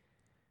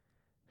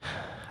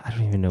 I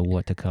don't even know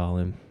what to call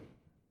him.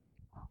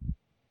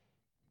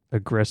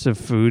 Aggressive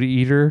food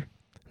eater.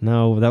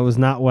 No, that was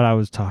not what I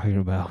was talking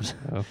about.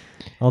 Oh.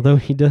 Although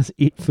he does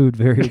eat food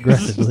very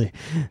aggressively.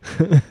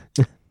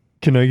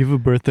 Can I give a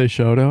birthday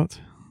shout out?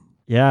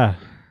 Yeah.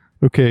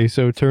 Okay,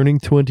 so turning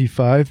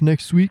 25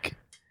 next week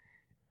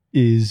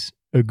is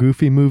a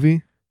Goofy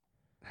movie.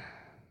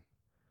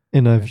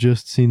 And I've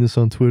just seen this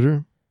on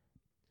Twitter.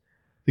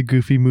 The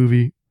Goofy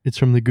movie, it's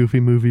from the Goofy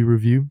Movie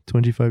Review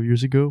 25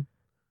 years ago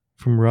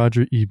from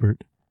Roger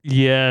Ebert.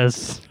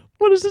 Yes.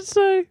 What does it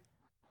say?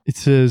 It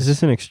says Is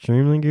this an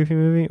extremely goofy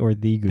movie or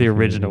the goofy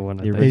original movie? one,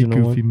 I The think. a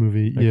original Goofy one?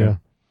 movie, Okay. yeah.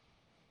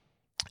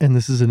 And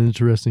this is an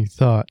interesting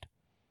thought.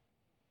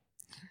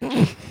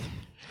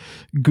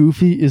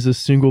 Goofy is a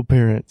single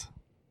parent.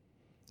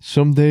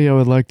 Someday I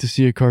would like to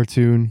see a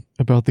cartoon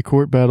about the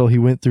court battle he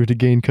went through to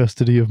gain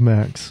custody of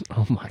Max.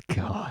 Oh my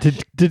god.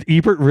 Did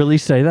Ebert really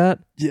say that?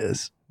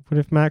 Yes. What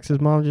if Max's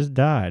mom just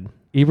died?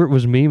 Ebert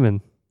was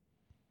memeing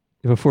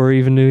before he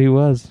even knew he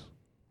was.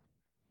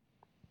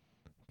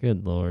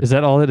 Good lord. Is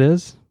that all it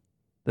is?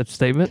 That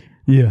statement?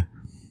 Yeah.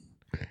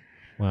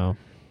 Wow.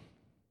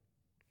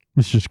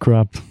 It's just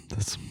cropped.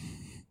 That's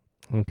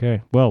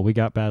Okay. Well, we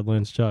got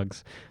Badlands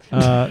Chugs.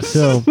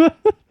 So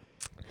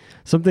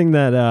something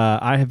that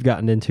I have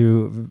gotten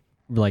into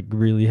like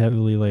really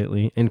heavily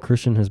lately, and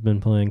Christian has been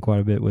playing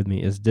quite a bit with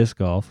me, is disc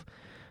golf.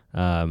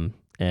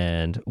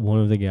 And one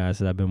of the guys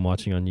that I've been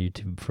watching on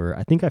YouTube for,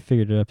 I think I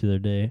figured it up the other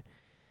day,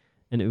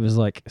 and it was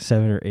like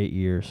 7 or 8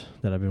 years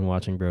that I've been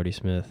watching Brody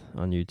Smith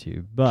on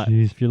YouTube. But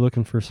Jeez. if you're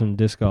looking for some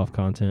disc golf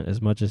content,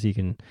 as much as he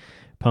can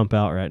pump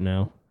out right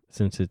now,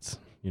 since it's,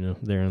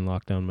 they're in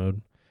lockdown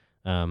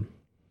mode,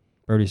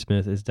 Brody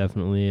Smith is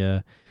definitely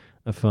a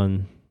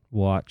fun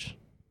watch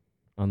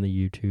on the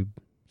YouTube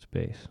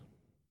space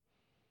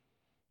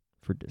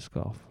for disc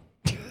golf.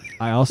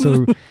 I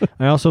also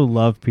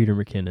love Peter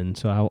McKinnon,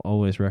 so I'll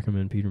always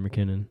recommend Peter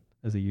McKinnon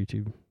as a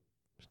YouTube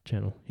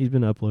channel. He's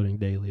been uploading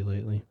daily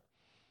lately,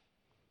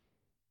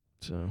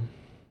 so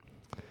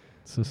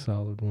it's a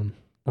solid one.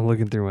 I'm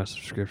looking through my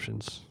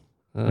subscriptions.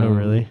 Oh,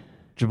 really?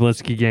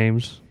 Jablinski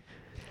Games.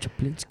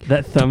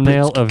 That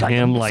thumbnail of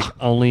him like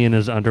only in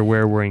his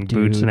underwear wearing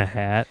boots Dude, and a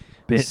hat,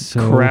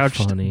 so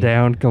crouched funny.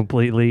 down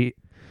completely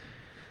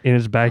in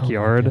his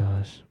backyard. Oh my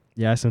gosh.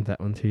 Yeah, I sent that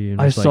one to you.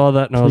 and I was like, saw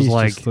that and I was "Please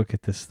like, just look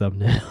at this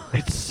thumbnail."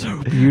 it's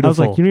so beautiful. I was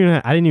like,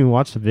 I didn't even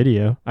watch the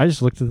video. I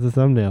just looked at the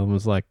thumbnail and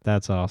was like,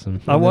 that's awesome.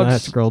 And I then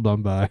watched- scrolled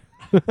on by.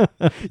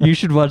 You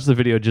should watch the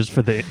video just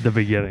for the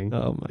beginning.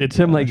 Oh my It's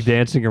him like gosh.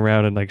 dancing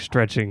around and like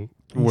stretching,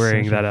 He's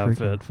wearing such that a freaking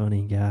outfit.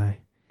 funny guy.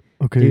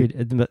 okay.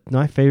 Dude,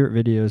 my favorite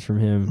videos from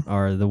him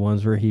are the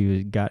ones where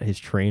he got his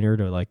trainer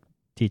to like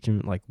teach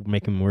him, like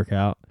make him work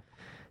out.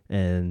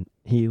 And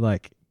he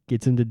like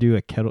gets him to do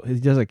he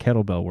does a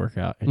kettlebell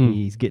workout, and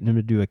he's getting him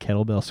to do a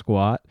kettlebell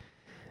squat.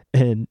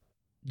 And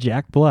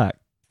Jack Black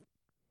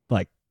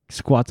like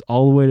squats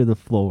all the way to the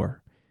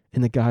floor.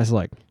 And the guy's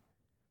like,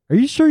 "Are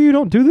you sure you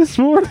don't do this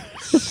more?"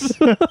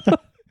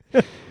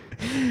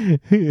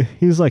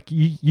 He's like,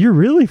 "You're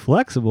really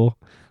flexible.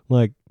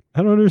 Like,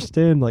 I don't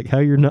understand like how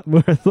you're not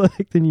more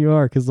athletic than you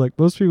are, because like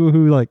most people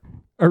who like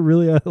are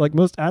really like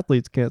most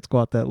athletes can't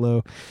squat that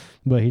low,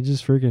 but he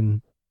just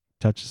freaking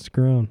touches the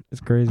ground.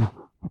 It's crazy."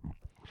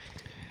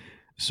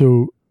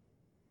 So,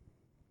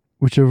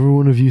 whichever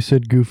one of you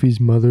said Goofy's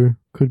mother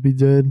could be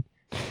dead,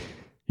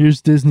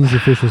 Here's Disney's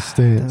official That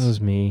stance. was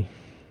me.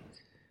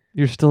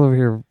 You're still over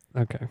here.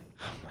 Okay.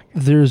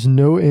 There's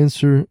no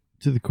answer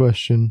to the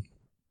question.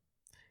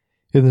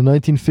 In the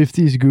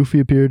 1950s, Goofy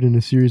appeared in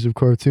a series of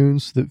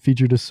cartoons that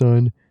featured a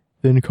son,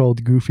 then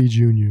called Goofy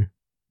Jr.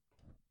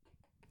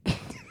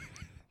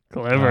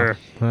 Clever.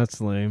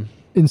 That's lame.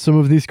 In some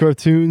of these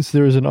cartoons,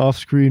 there is an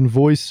off-screen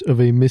voice of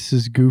a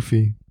Mrs.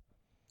 Goofy.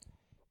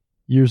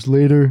 Years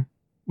later,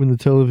 when the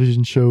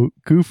television show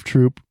Goof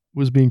Troop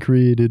was being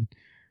created,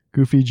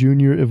 Goofy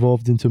Jr.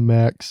 evolved into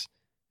Max,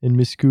 and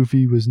Miss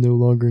Goofy was no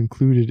longer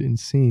included in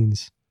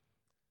scenes.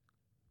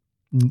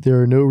 There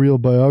are no real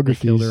They killed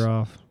biographies. her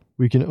off.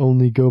 We can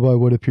only go by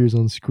what appears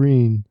on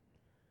screen.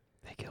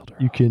 They killed her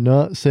You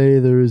cannot say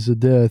there is a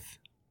death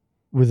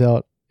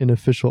without an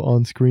official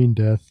on-screen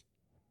death.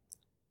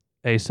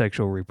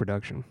 Asexual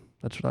reproduction.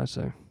 That's what I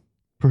say.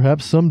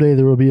 Perhaps someday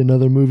there will be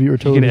another movie or You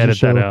television can edit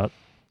show. that out.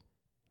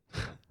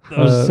 That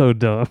was so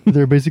dumb.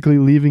 They're basically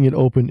leaving it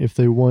open if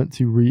they want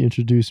to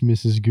reintroduce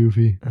Mrs.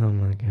 Goofy. Oh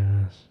my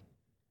gosh.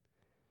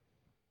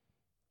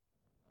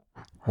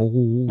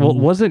 Well,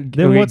 wasn't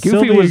then okay, what's Goofy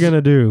Sylvia was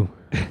gonna do?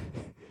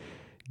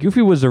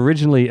 Goofy was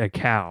originally a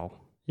cow,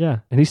 Yeah,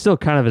 and he still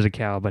kind of is a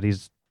cow, but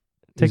he's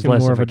taking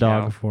less more of a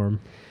cow. dog form.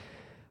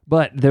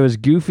 But there was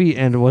Goofy,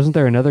 and wasn't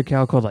there another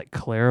cow called like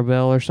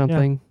Clarabelle or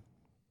something?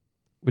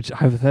 Which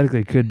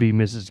hypothetically could be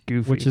Mrs.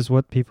 Goofy. Which is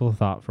what people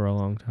thought for a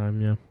long time,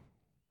 yeah.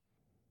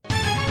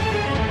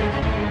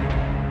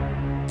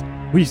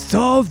 We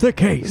solved the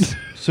case.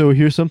 So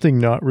here's something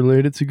not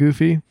related to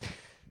Goofy.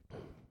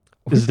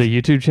 Is it a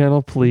YouTube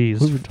channel? Please,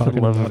 We were for the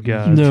talking love about of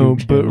God. No,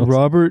 YouTube but channels.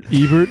 Robert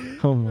Ebert.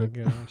 Oh my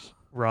gosh.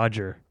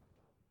 Roger.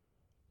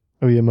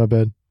 Oh yeah, my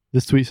bad.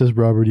 This tweet says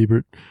Robert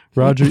Ebert.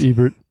 Roger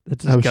Ebert.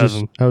 That's I his was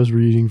cousin. I was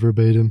reading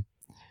verbatim.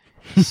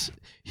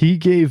 He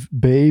gave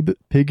Babe,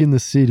 Pig in the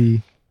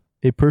City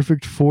a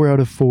perfect 4 out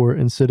of 4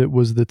 and said it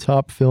was the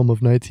top film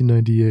of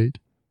 1998.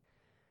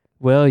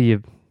 Well,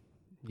 you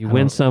I win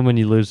don't- some and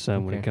you lose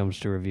some when it Okay. comes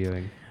to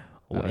reviewing.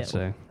 I would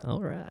say.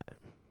 All right.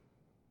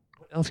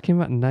 What else came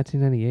out in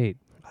 1998?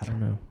 I don't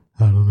know.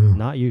 I don't know.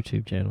 Not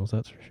YouTube channels,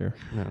 that's for sure.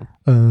 No.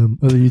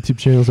 Other YouTube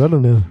channels, I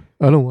don't know.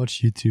 I don't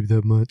watch YouTube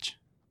that much.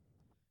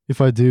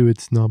 If I do,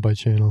 it's not by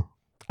channel.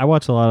 I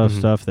watch a lot of Mhm.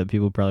 stuff that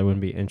people probably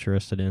wouldn't be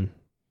interested in,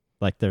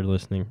 like they're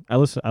listening. I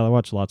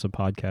watch lots of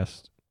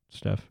podcast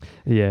stuff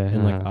Yeah.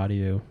 and like uh,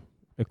 audio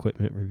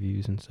equipment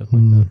reviews and stuff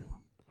like Mm.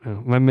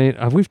 my main.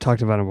 We've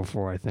talked about them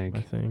before, I that. think.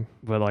 I think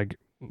But like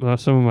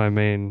some of my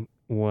main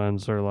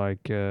ones are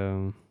like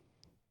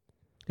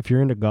if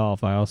you're into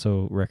golf, I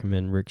also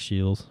recommend Rick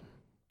Shields.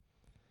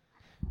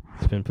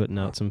 He's been putting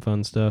out some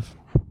fun stuff.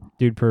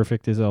 Dude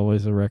Perfect is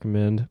always a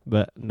recommend,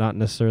 but not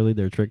necessarily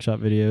their trick shot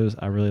videos.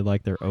 I really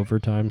like their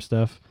overtime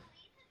stuff.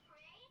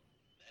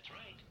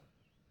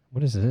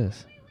 What is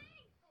this?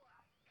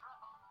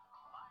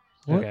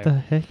 What Okay. the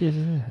heck is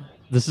that?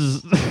 this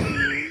is.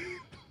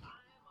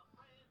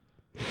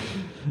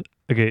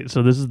 Okay,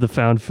 so this is the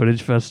Found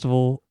Footage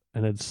Festival,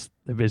 and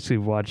they basically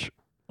watch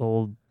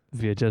old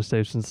VHS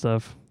tapes and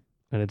stuff,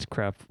 and it's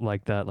crap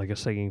like that, like a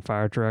singing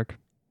fire truck.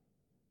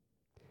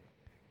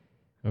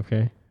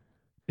 Okay.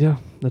 Yeah,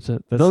 that's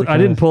it. That's Those, the I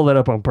didn't kinda- pull that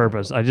up on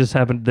purpose. I just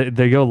happened.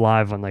 They go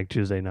live on like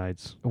Tuesday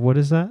nights. What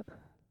is that?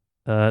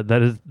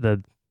 That is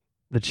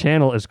the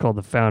channel is called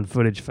the Found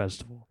Footage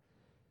Festival,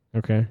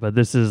 Okay. but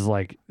this is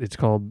like it's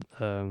called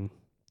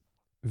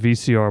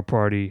VCR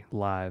Party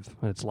Live,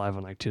 and it's live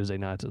on like Tuesday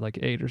nights at like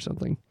 8 or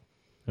something.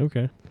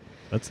 Okay.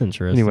 That's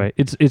interesting. Anyway,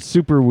 it's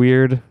super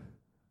weird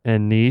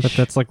and niche, But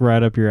that's like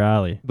right up your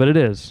alley. but it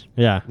is.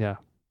 Yeah. Yeah.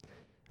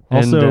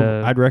 Also,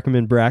 And, I'd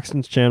recommend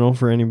Braxton's channel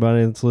for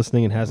anybody that's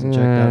listening and hasn't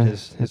checked out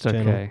his it's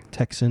channel. okay.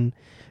 Texan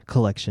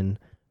Collection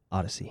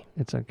Odyssey.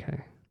 It's okay.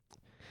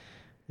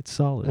 It's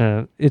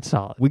solid. It's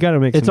solid. We got to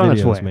make it's some on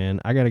its videos, way. man.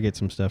 I got to get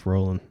some stuff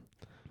rolling.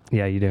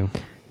 Yeah, you do.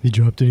 You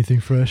dropped anything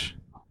fresh?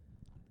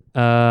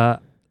 I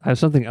have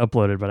something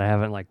uploaded, but I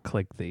haven't like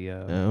clicked the.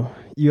 No.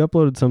 You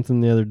uploaded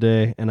something the other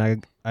day, and I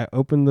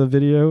opened the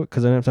video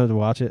because I didn't have time to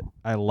watch it.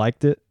 I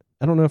liked it.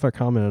 I don't know if I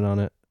commented on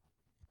it,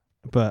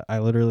 but I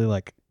literally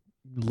like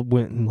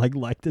went and like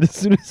liked it as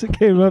soon as it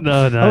came up.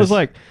 No, I was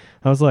like,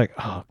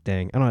 oh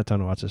dang, I don't have time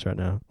to watch this right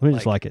now. Let me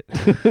just like it.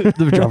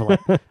 Drop a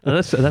like.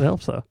 That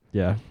helps though.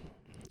 Yeah.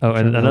 Oh,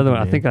 Trying and to help another you,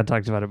 one. I man. think I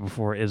talked about it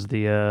before. Is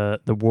the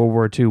World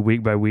War II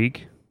week by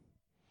week.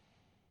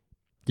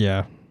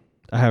 Yeah.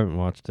 I haven't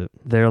watched it.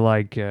 They're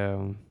like,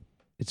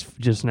 it's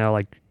just now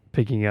like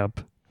picking up.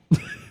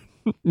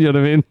 You know what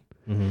I mean?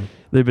 Mm-hmm.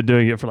 They've been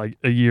doing it for like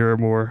a year or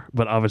more,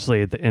 but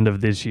obviously at the end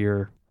of this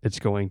year, it's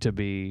going to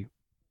be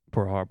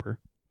Pearl Harbor.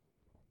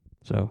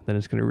 So then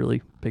it's going to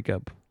really pick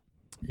up,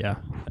 Yeah.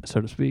 so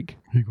to speak.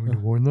 Are you going to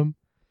warn them?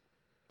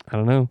 I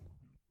don't know.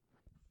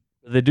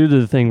 They do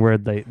the thing where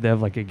they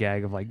have like a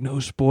gag of like no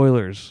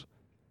spoilers,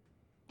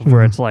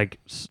 where it's like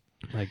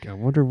I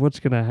wonder what's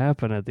going to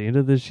happen at the end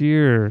of this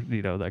year, or,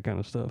 you know, that kind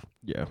of stuff.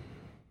 Yeah.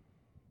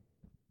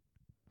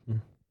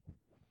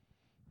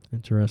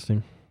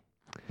 Interesting.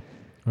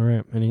 All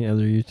right. Any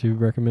other YouTube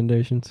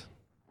recommendations?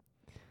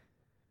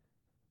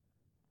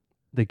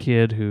 The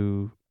kid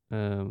who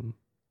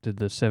did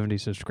the 70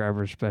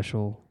 subscriber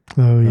special.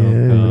 Oh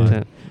yeah. God.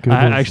 content. Good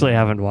I one. actually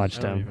haven't watched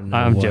I don't even him. know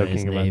I'm what his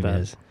joking about name that.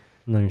 is.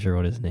 I'm not even sure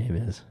what his name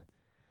is.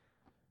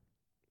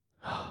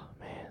 Oh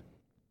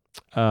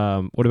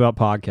man. What about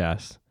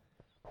podcasts?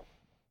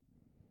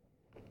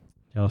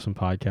 Y'all have some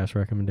podcast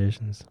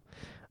recommendations?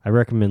 I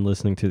recommend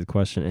listening to The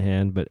Question at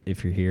Hand, but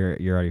if you're here,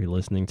 you're already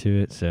listening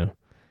to it, so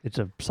It's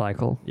a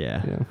cycle.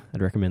 yeah. Yeah.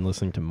 I'd recommend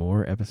listening to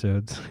more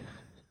episodes.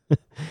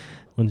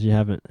 ones you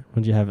haven't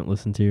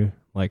listened to,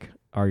 like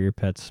Are Your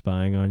Pets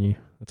Spying on You?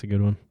 That's a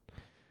good one.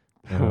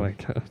 Oh my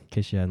god. In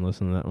case you hadn't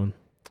listened to that one.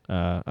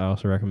 I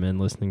also recommend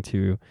listening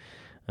to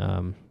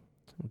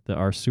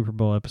our Super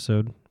Bowl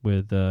episode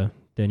with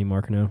Danny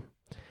Marcano.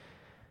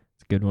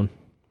 It's a good one.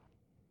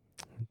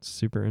 It's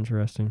super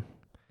interesting.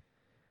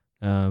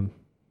 Trying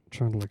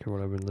to look at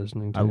what I've been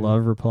listening to. I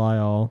love Reply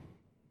All.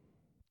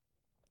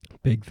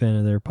 Big fan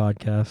of their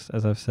podcast,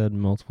 as I've said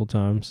multiple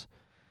times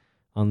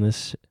on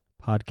this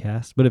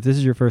podcast. But if this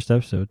is your first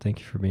episode, thank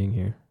you for being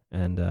here.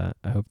 And I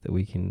hope that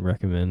we can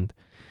recommend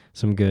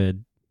some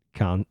good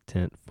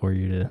content for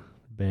you to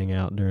bang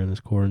out during this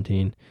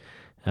quarantine.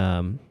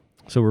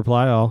 So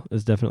Reply All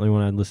is definitely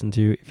one I'd listen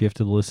to. If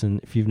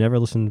you've never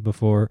listened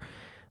before,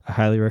 I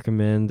highly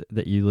recommend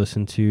that you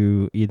listen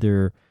to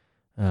either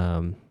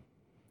one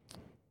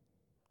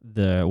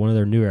of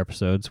their newer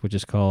episodes, which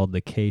is called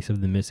The Case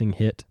of the Missing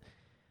Hit,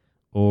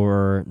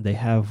 or they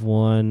have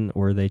one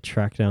where they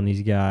track down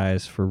these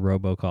guys for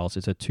robocalls.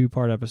 It's a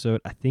 2-part episode.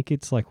 I think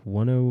it's like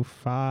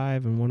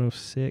 105 and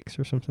 106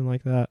 or something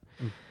like that.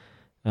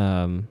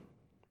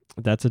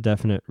 That's a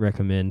definite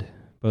recommend.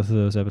 Both of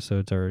those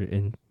episodes are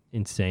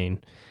insane.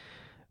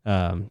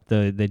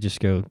 They just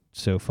go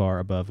so far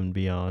above and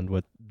beyond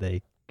what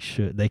they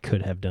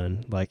could have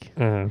done. Like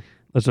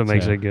That's what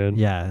makes so, it good.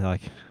 yeah,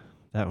 like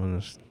that one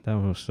was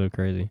so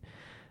crazy.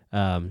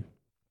 One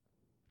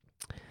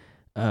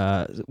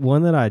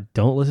that I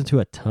don't listen to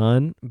a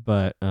ton,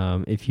 but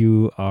if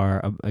you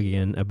are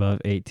again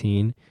above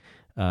 18,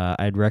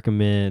 I'd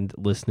recommend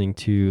listening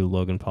to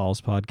Logan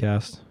Paul's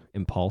podcast,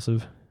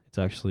 Impulsive. It's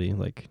actually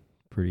like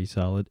pretty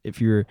solid. If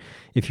you're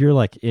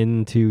like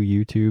into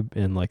YouTube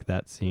and like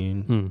that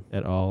scene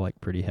at all, like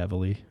pretty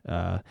heavily,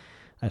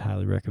 I'd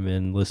highly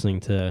recommend listening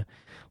to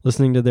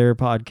their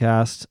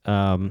podcast.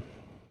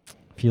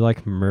 If you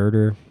like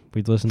murder,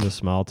 we'd listen to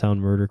Small Town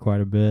Murder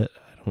quite a bit.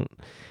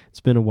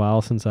 It's been a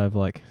while since I've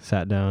like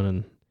sat down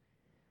and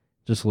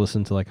just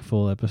listened to like a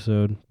full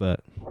episode,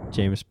 but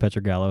James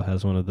Petrogallo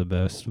has one of the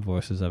best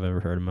voices I've ever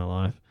heard in my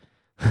life.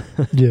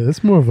 Yeah,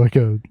 that's more of like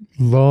a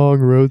long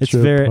road It's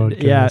trip very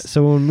podcast. yeah.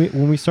 So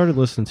when we started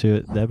listening to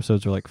it, the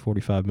episodes were like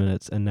 45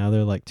 minutes, and now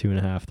they're like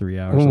 2.5, 3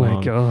 hours Oh long.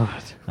 my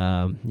god.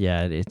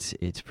 Yeah,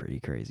 it's pretty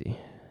crazy.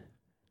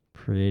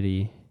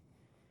 Pretty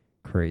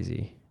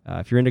crazy.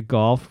 If you're into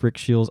golf, Rick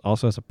Shields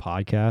also has a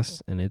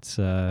podcast, and it's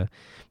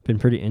been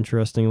pretty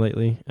interesting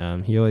lately.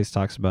 He always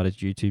talks about his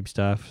YouTube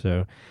stuff,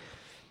 so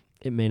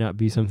it may not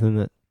be something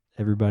that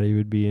everybody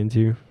would be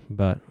into,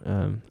 but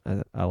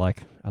I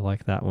like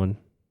that one.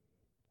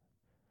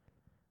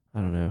 I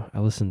don't know. I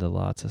listen to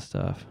lots of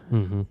stuff.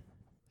 Mm-hmm.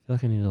 I feel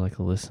like I need to like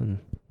listen.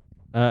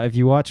 If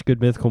you watch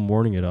Good Mythical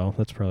Morning at all,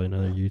 that's probably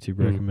another YouTube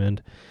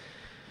recommend.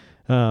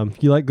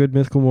 You like Good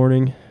Mythical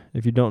Morning?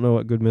 If you don't know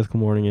what Good Mythical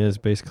Morning is,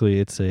 basically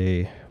it's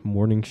a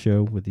morning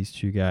show with these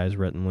two guys,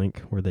 Rhett and Link,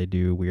 where they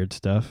do weird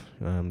stuff.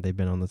 They've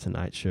been on The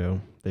Tonight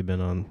Show. They've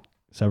been on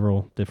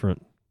several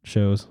different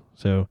shows.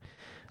 So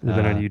They've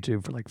been on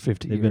YouTube for like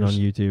 50 years. they've been on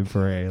YouTube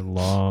for a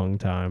long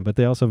time. But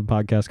they also have a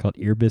podcast called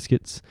Ear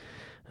Biscuits,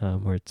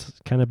 where it's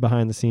kind of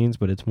behind the scenes,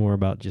 but it's more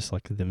about just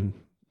like them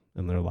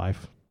and their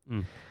life.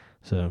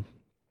 So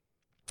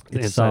The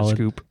it's inside solid.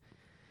 scoop.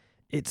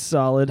 It's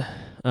solid.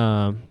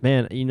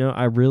 Man,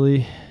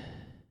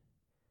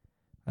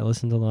 I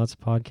listen to lots of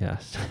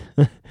podcasts.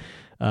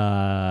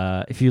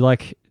 If you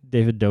like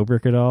David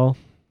Dobrik at all,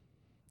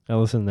 I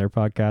listen to their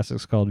podcast.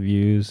 It's called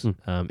Views.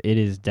 It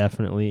is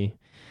definitely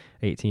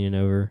 18 and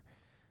over.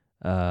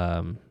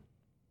 I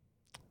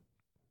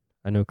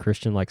know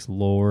Christian likes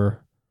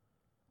lore.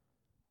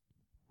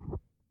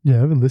 Yeah,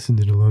 I haven't listened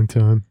in a long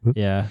time. But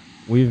Yeah,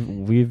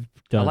 we've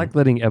done I like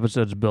letting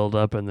episodes build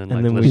up and then And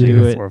like then we listening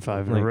do to it, 4 or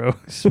 5 in like, a row.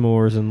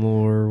 s'mores and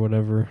lore or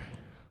whatever.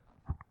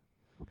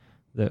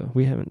 Though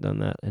we haven't done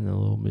that in a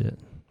little bit,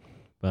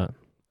 but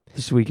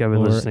This week I've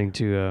been Or- listening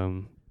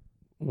to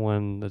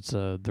one that's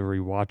the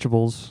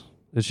Rewatchables.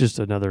 It's just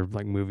another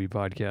like movie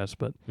podcast,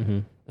 but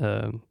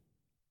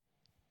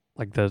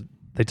like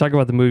they talk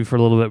about the movie for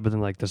a little bit, but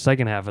then like the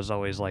second half is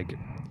always like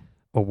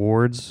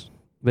awards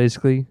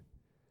basically.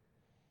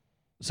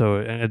 So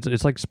and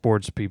it's like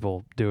sports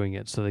people doing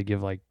it. So they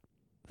give like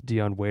the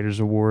Deion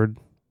Waiters Award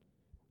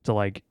to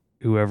like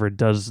whoever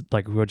does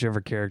like whichever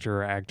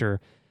character or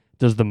actor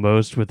does the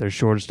most with their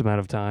shortest amount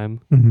of time.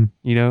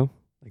 You know,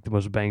 like the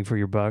most bang for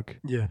your buck.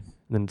 yeah, And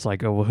then it's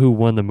like, oh well, who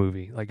won the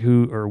movie? Like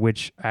who or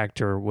which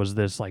actor was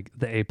this like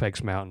the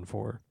apex mountain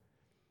for?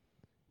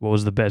 What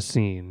was the best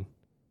scene?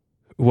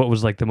 What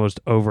was like the most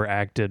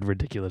overacted,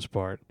 ridiculous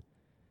part?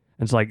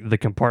 And it's like the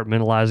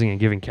compartmentalizing and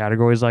giving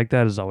categories like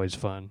that is always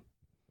fun.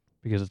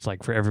 because it's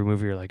like for every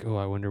movie you're like, oh,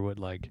 I wonder what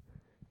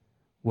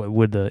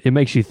would it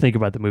makes you think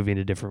about the movie in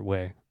a different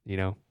way,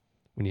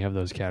 when you have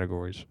those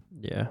categories.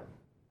 Yeah.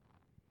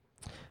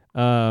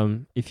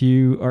 If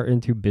you are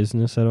into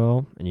business at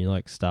all and you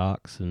like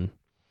stocks and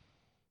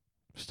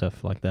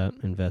stuff like that,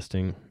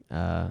 investing,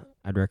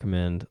 I'd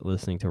recommend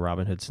listening to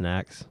Robinhood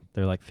Snacks.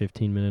 They're like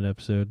 15-minute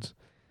episodes,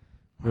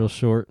 real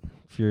short.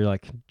 If you're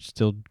like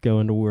still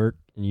going to work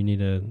and you need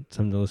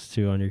something to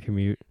listen to on your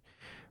commute,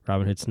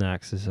 Robinhood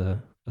Snacks is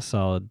a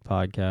solid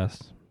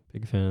podcast.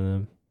 Big fan of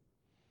them.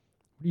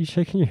 What are you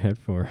shaking your head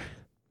for?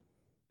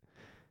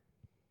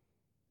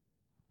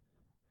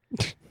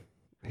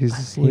 He's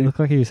He asleep. looked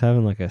like he was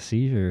having like a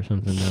seizure or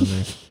something down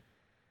there.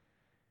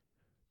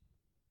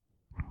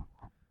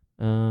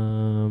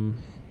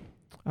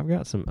 I've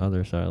got some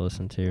others that I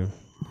listen to.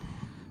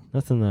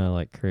 Nothing that I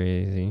like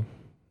crazy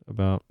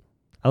about.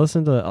 I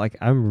listen to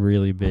I'm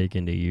really big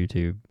into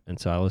YouTube, and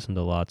so I listen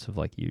to lots of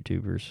like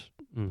YouTubers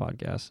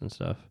podcasts and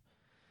stuff.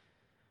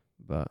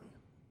 But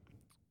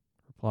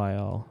Reply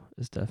All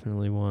is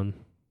definitely one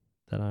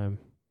that I'm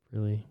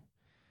really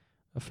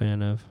a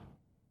fan of.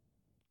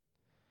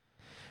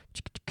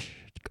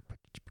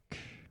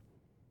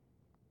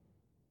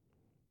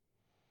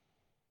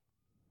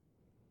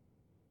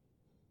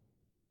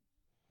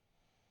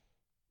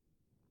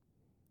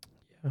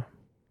 Yeah.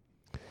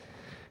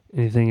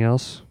 Anything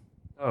else?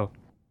 Oh,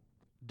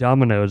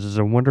 Dominoes is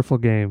a wonderful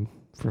game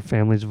for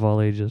families of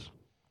all ages.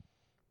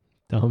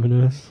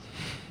 Dominoes.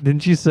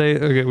 Didn't you say?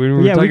 Okay, we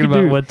were Yeah, we talking could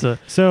about do- what to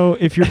So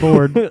if you're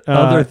bored,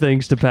 other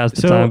things to pass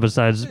the so- time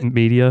besides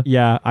media.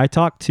 Yeah, I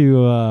talked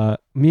to I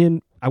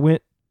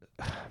went.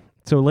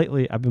 So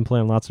lately, I've been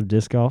playing lots of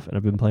disc golf, and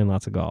I've been playing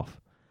lots of golf.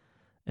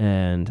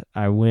 And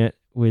I went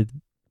with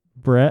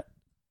Brett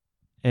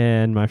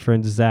and my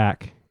friend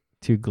Zach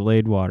to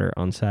Gladewater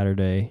on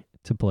Saturday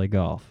to play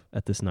golf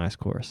at this nice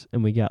course.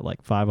 And we got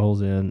like 5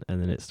 holes in,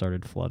 and then it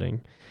started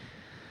flooding.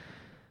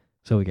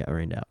 So we got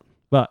rained out.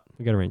 But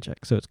we got a rain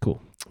check, so it's cool.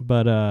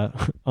 But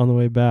on the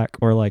way back,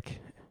 or like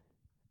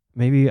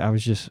maybe I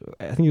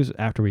think it was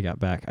after we got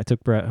back, I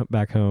took Brett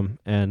back home,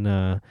 and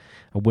I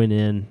went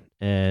in,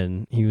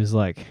 and he was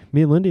like,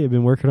 me and Lindy have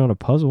been working on a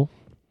puzzle.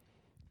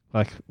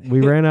 Like, we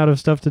ran out of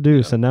stuff to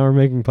do, so now we're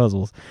making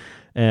puzzles.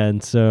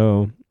 And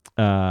so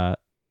I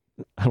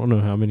don't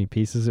know how many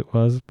pieces it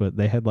was, but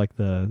they had like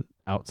the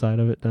outside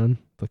of it done,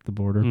 like the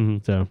border.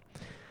 Mhm. So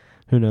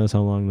who knows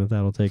how long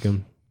that'll take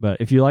them. But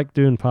if you like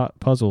doing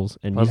puzzles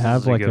and Puzzles you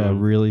have is a like good a one.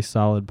 really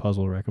solid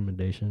puzzle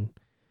recommendation,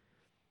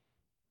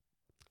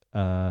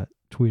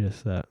 tweet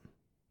us that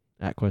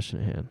at question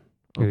at hand.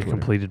 on Your Twitter.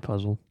 completed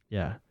puzzle.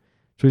 Yeah.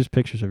 Tweet us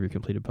pictures of your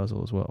completed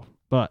puzzle as well.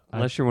 But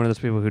Unless you're one of those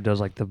people who does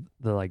like the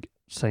like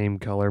same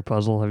color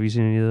puzzle. Have you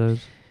seen any of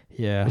those?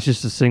 yeah. It's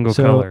just a single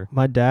So color.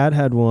 my dad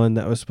had one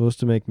that was supposed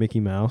to make Mickey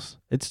Mouse.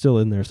 It's still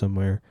in there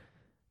somewhere.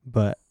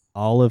 But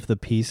all of the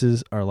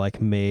pieces are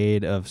like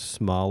made of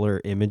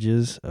smaller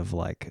images of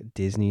like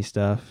Disney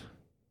stuff.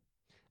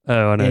 Oh, I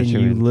know what And you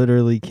you mean.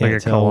 literally can't a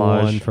tell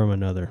collage. one from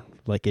another.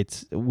 Like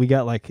we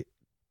got like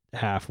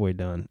halfway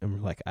done and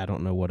we're like, I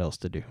don't know what else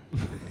to do.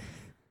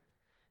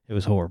 It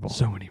was horrible.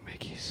 So many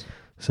Mickeys.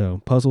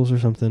 So puzzles or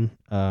something.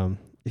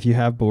 If you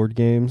have board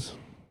games,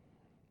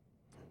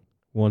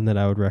 one that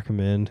I would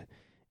recommend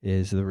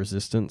is The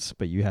Resistance,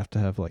 but you have to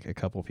have like a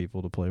couple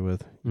people to play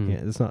with.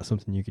 It's not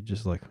something you could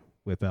just like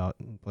whip out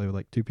and play with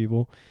like 2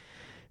 people.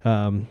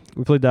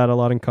 We played that a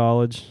lot in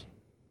college.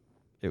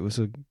 It was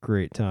a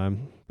great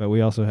time, but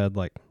we also had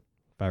like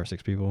 5 or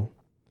 6 people,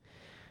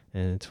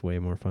 and it's way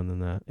more fun than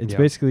that. It's Yeah.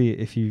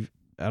 basically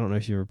I don't know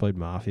if you ever played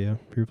Mafia. Have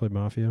you ever played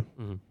Mafia?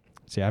 Mhm.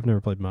 See, I've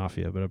never played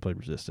Mafia, but I played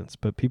Resistance.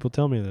 But people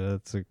tell me that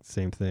that's the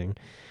same thing.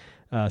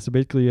 So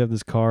basically, you have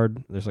this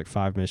card. There's like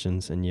 5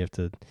 missions, and you have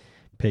to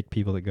pick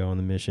people that go on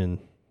the mission.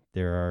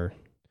 There are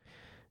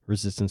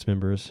Resistance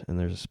members, and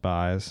there's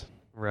spies.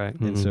 Right.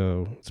 And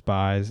so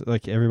spies,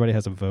 like everybody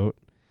has a vote.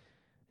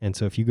 And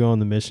so if you go on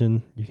the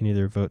mission, you can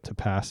either vote to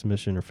pass the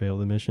mission or fail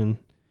the mission.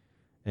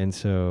 And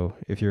so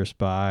if you're a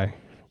spy,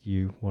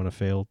 you want to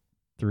fail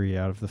 3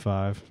 out of the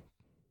 5.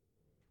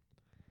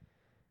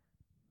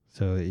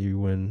 So that you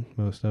win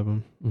most of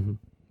them. Mm-hmm.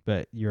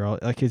 But you're all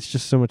like, it's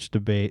just so much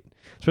debate,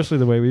 especially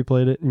the way we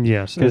played it.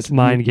 Yes, 'Cause it's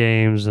mind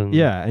games and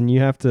Yeah, and you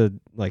have to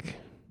like,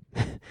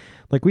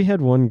 like we had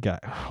one guy.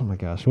 Oh my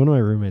gosh, one of my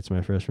roommates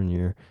my freshman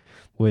year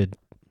would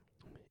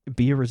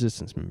be a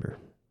Resistance member,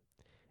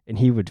 and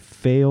he would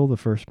fail the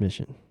first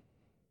mission,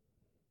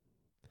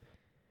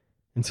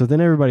 and so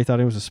then everybody thought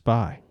he was a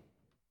spy,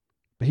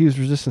 but he was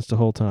Resistance the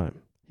whole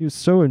time. He was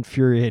so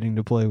infuriating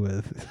to play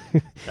with.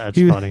 That's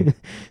funny.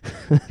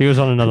 He was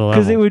on another level.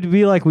 Because it would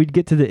be like we'd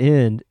get to the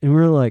end, and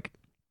we're like,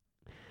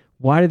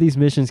 "Why do these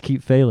missions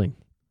keep failing?"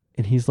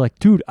 And he's like,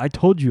 "Dude, I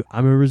told you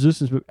I'm a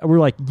Resistance." And we're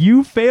like,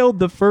 "You failed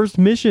the first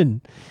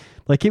mission.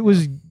 Like it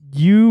was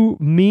you,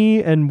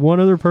 me, and one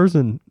other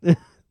person.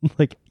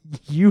 Like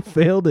you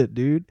failed it,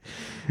 dude."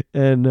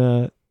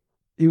 And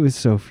it was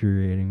so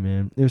infuriating,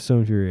 man. It was so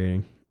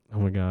infuriating. Oh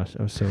my gosh,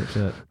 I was so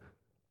upset.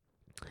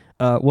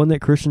 One that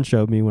Christian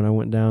showed me when I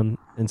went down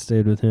and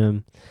stayed with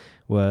him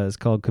was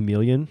called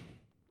Chameleon,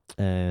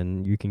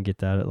 and you can get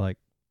that at like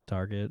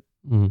Target.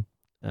 Mhm.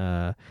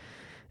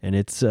 And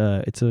it's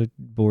a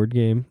board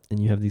game, and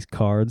you have these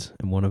cards,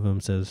 and one of them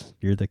says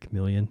you're the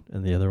chameleon,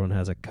 and the other one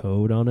has a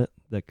code on it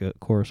that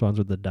corresponds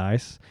with the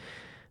dice.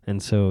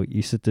 And so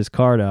you sit this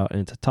card out,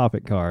 and it's a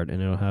topic card,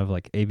 and it'll have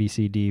like A, B,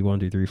 C, D, 1,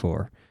 2, 3,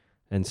 4.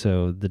 And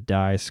so the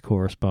dice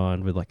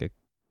correspond with like a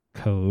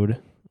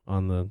code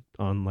on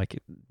like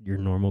your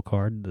normal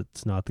card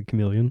that's not the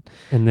chameleon.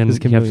 And then 'Cause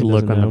you have to chameleon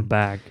look doesn't on know. the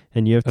back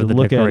And you have to of the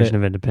look at Declaration it.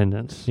 of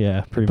Independence.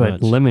 Yeah, pretty Put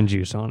much. lemon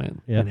juice on it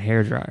Yep. and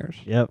hair dryers.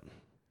 Yep.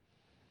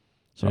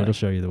 So Yeah. it'll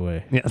show you the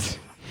way. Yes.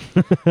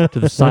 To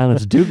the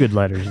silence do good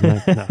letters. No.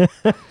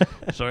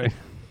 Sorry.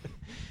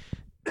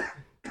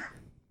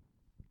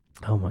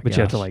 Oh my god. But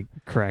you have to like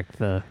crack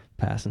the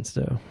pass and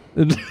stow.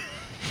 the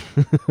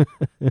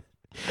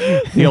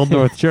Old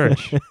North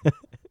Church.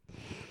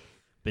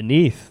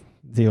 Beneath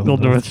the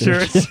Old North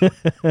Church.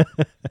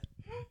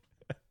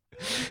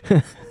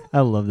 I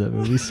love that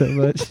movie so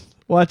much.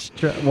 Watch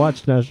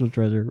National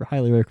Treasure.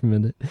 Highly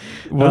recommend it.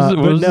 What but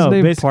was no, his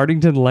name? basi-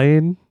 Partington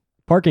Lane?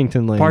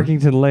 Parkington Lane.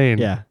 Parkington Lane.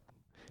 Yeah.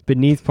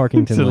 Beneath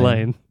Parkington Parkington Lane.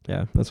 Lane.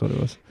 Yeah, that's what it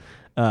was.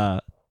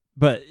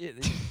 But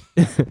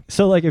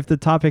so like if the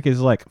topic is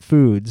like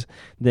foods,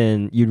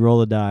 then you'd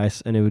roll a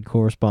dice and it would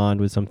correspond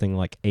with something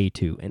like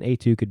A2, and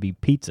A2 could be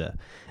pizza.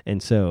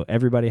 And so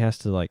everybody has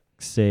to like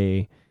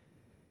say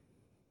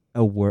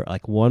a word,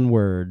 like one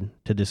word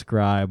to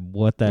describe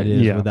what that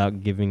is Yeah.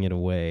 without giving it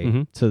away,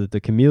 Mhm. so that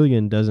the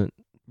chameleon doesn't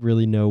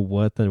really know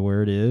what the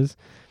word is,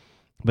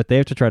 but they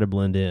have to try to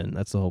blend in.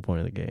 That's the whole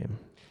point of the game.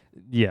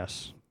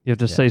 Yes. You have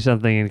to Yeah. say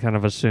something and kind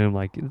of assume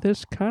like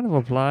this kind of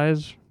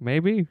applies,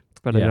 maybe,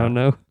 but I Yeah. don't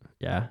know.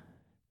 Yeah.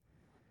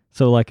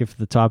 So like if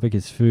the topic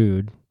is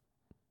food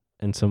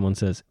and someone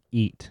says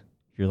eat,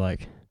 you're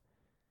like,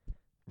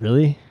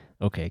 really?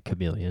 Okay,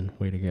 chameleon,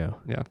 way to go.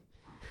 Yeah.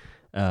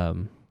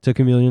 So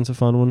chameleon's a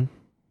fun one.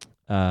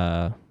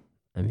 I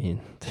mean,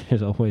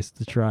 there's always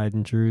the tried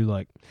and true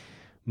like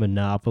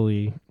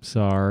Monopoly,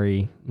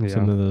 Sorry,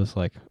 some Yeah. of those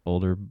like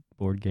older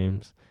board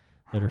games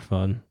that are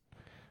fun.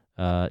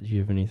 Do you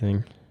have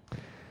anything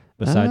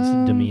besides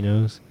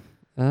Domino's?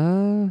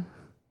 I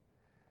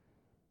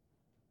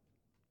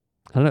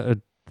don't know.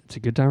 It's a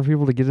good time for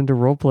people to get into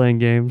role playing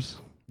games.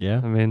 Yeah.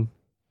 I mean,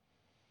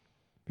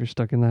 if you're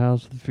stuck in the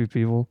house with a few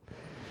people,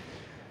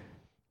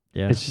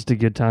 Yeah. it's just a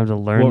good time to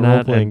learn What that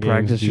role-playing and games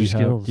practice do your you have-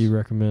 skills. do you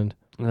recommend?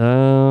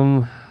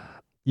 Um,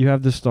 You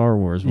have the Star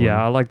Wars one.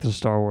 yeah, I like the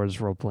Star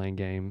Wars role playing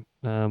game.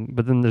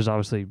 But then there's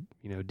obviously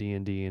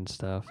D&D and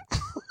stuff.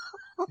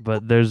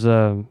 But there's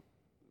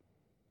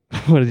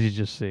what did you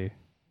just see?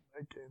 I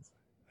can't say.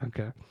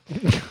 Okay,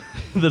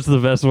 that's the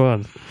best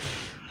one.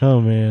 Oh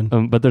man.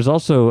 But there's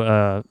also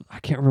I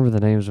can't remember the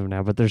names of them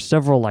now, but there's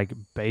several like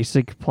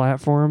basic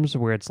platforms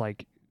where it's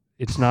like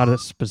it's not a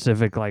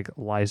specific like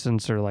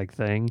license or like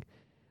thing.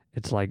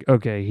 It's like,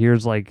 okay,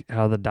 here's like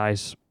how the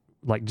dice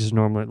like just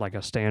normally like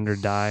a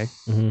standard die,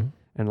 Mm-hmm.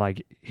 and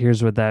like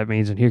here's what that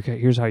means, and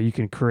here's how you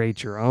can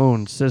create your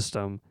own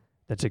system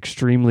that's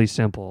extremely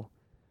simple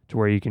to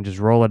where you can just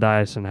roll a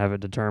dice and have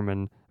it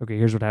determine, okay,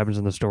 here's what happens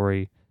in the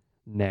story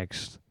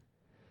next.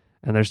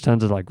 And there's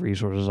tons of like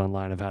resources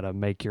online of how to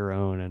make your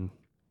own and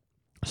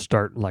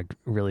start like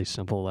really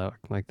simple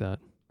like that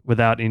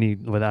without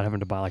having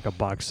to buy like a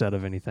box set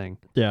of anything.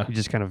 Yeah. You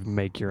just kind of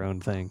make your own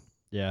thing.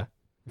 Yeah.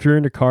 If you're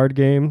into card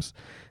games,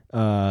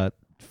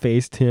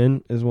 Phase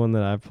 10 is one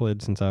that I've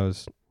played since I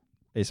was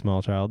a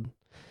small child.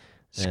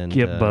 And,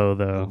 Skip Bow I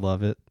though.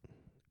 love it.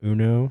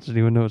 Uno. Does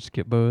anyone know what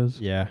Skip Bow is?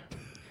 Yeah.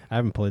 I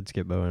haven't played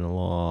Skip Bow in a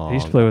long. I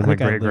used to play with I my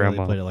think I literally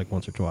great-grandma. played it like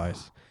once or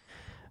twice.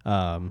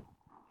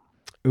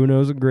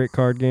 Uno's a great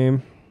card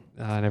game.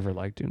 I never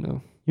liked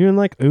Uno. You didn't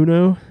like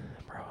Uno?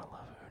 Bro, I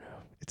love Uno.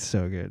 It's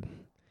so good.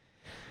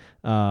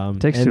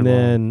 Takes and too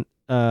then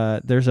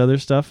there's other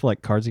stuff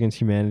like Cards Against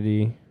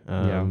Humanity.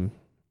 Yeah.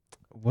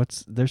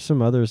 There's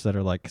some others that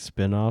are like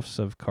spin-offs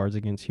of Cards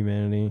Against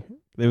Humanity.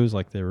 It was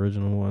like the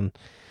original one.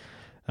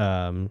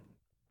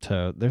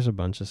 So there's a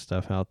bunch of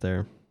stuff out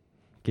there.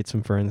 Get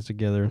some friends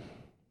together.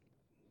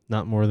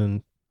 Not more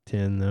than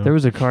 10 though. There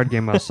was a card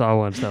game I saw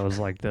once that was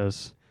like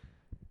this.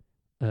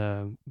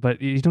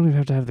 But you don't even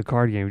have to have the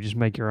card game. You just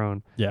make your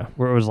own. yeah.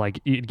 Where it was like,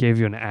 it gave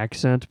you an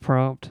accent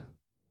prompt.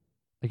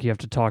 Like you have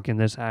to talk in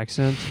this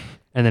accent.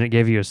 And then it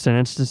gave you a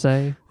sentence to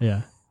say.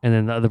 Yeah. And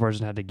then the other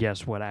person had to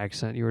guess what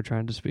accent you were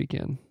trying to speak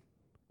in.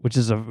 Which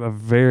is a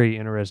very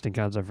interesting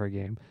concept for a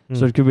game.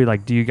 So it could be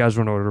like, do you guys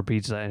want to order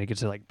pizza? And it could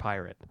say like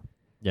pirate.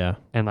 Yeah.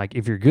 And like,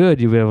 if you're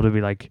good, you'll be able to be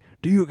like,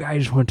 do you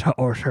guys want to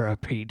order a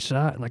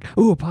pizza? And like,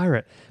 ooh, a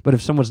pirate. But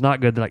if someone's not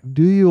good, they're like,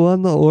 do you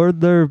want to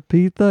order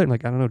pizza? And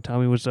like, I don't know,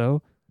 Tommy Wiseau.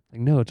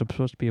 Like, no, it's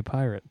supposed to be a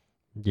pirate.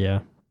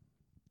 Yeah.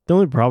 The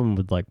only problem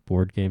with like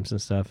board games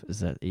and stuff is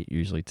that it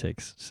usually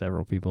takes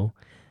several people,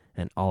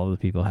 and all of the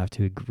people have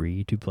to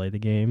agree to play the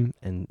game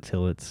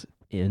until its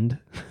end.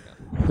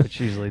 Which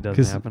usually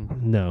doesn't 'Cause happen.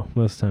 No,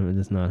 most of the time it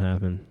does not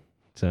happen.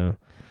 So,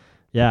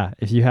 yeah,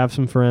 if you have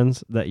some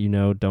friends that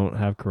don't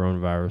have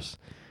coronavirus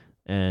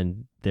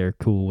and they're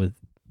cool with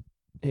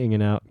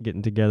hanging out,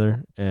 getting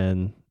together,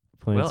 and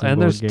playing. Well, some and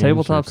board there's games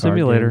Tabletop or card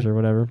Simulator. games or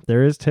whatever.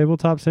 There is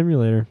Tabletop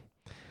Simulator.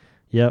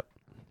 Yep,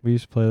 we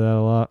used to play that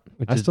a lot.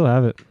 I still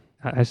have it.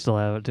 I still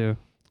have it too.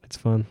 It's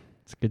fun.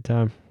 It's a good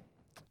time.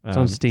 It's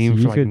on Steam so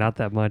you for like could- not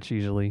that much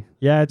usually.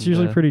 Yeah, it's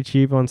usually Yeah. pretty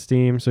cheap on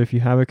Steam. So if you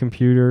have a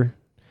computer,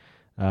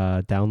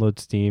 download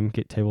Steam,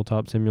 get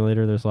Tabletop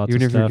Simulator. There's lots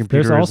Even of if your stuff.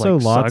 computer There's also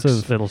is, lots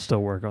sucks, of it'll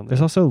still work on there's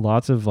there. also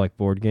lots of like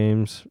board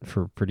games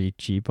for pretty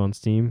cheap on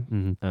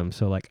Steam. Mm-hmm.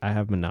 So like I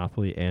have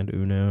Monopoly and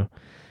Uno,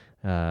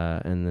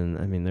 and then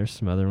I mean there's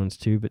some other ones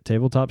too. But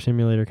Tabletop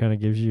Simulator kind of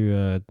gives you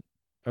a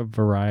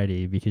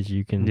variety because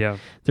you can. Yeah.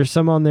 There's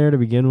some on there to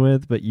begin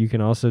with, but you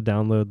can also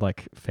download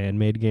like fan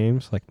made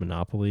games like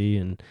Monopoly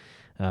and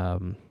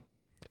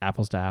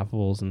Apples to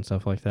Apples and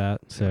stuff like that.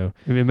 So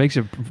I mean, it makes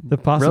it the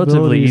relatively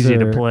possibilities easy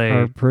to are- play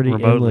are pretty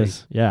remotely.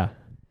 endless. Yeah.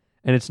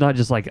 And it's not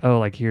just like, oh,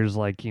 like here's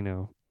like,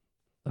 a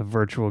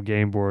virtual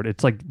game board.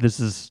 It's like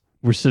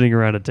we're sitting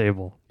around a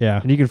table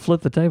Yeah. and you can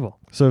flip the table.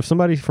 So if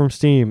somebody from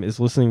Steam is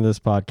listening to this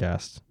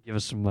podcast, Give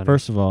us some money.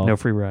 first of all, no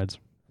free rides.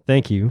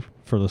 thank you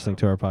for listening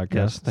to our podcast.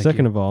 Yes, thank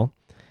Second you. of all,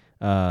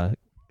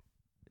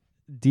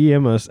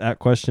 DM us at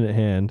Question at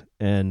Hand,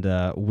 and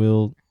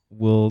we'll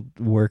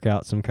work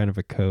out some kind of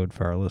a code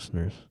for our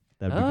listeners.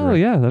 That'd be Oh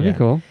great. yeah, that'd Yeah. be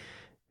cool.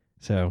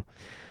 So,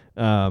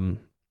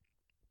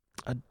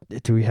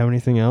 do we have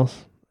anything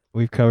else?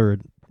 We've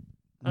covered.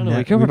 I don't know.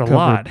 We covered a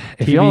lot.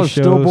 If TV y'all are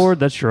still shows. bored,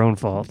 that's your own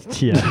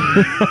fault. Yeah.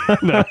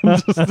 No,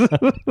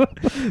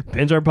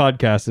 Binge our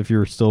podcast if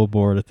you're still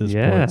bored at this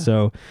Yeah. point.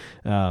 So,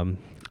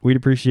 we'd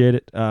appreciate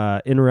it.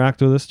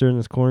 Interact with us during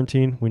this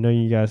quarantine. We know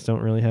you guys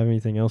don't really have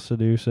anything else to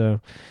do. So,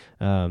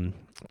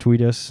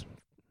 tweet us,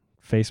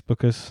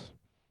 Facebook us,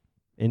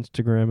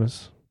 Instagram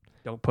us.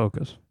 Don't poke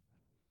us.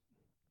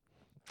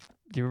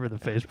 Do you remember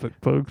the Facebook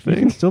poke You can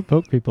thing? still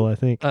poke people, I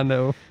think. I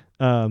know.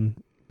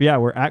 But yeah,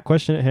 we're at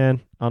Question at Hand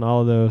on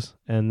all of those.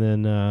 And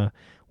then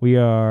we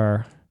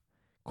are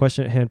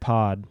Question at Hand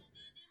Pod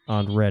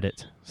on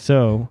Reddit.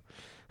 So,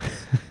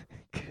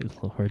 good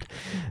Lord.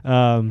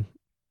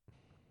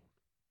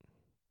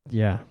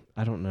 Yeah,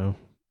 I don't know.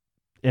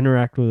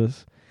 Interact with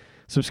us.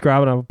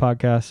 Subscribe on Apple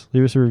Podcasts.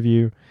 Leave us a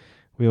review.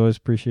 We always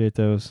appreciate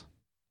those.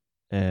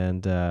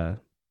 And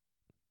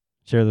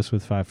share this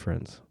with 5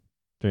 friends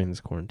during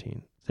this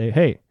quarantine. Say,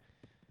 hey,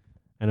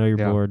 I know you're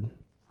Yeah. bored.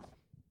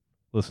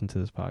 Listen to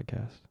this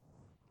podcast.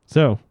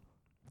 So,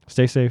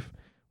 stay safe.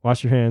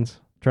 Wash your hands.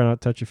 Try not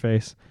to touch your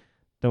face.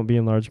 Don't be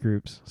in large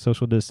groups.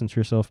 Social distance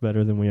yourself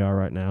better than we are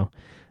right now.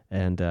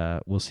 And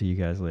we'll see you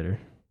guys later.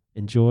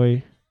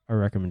 Enjoy our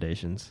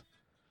recommendations.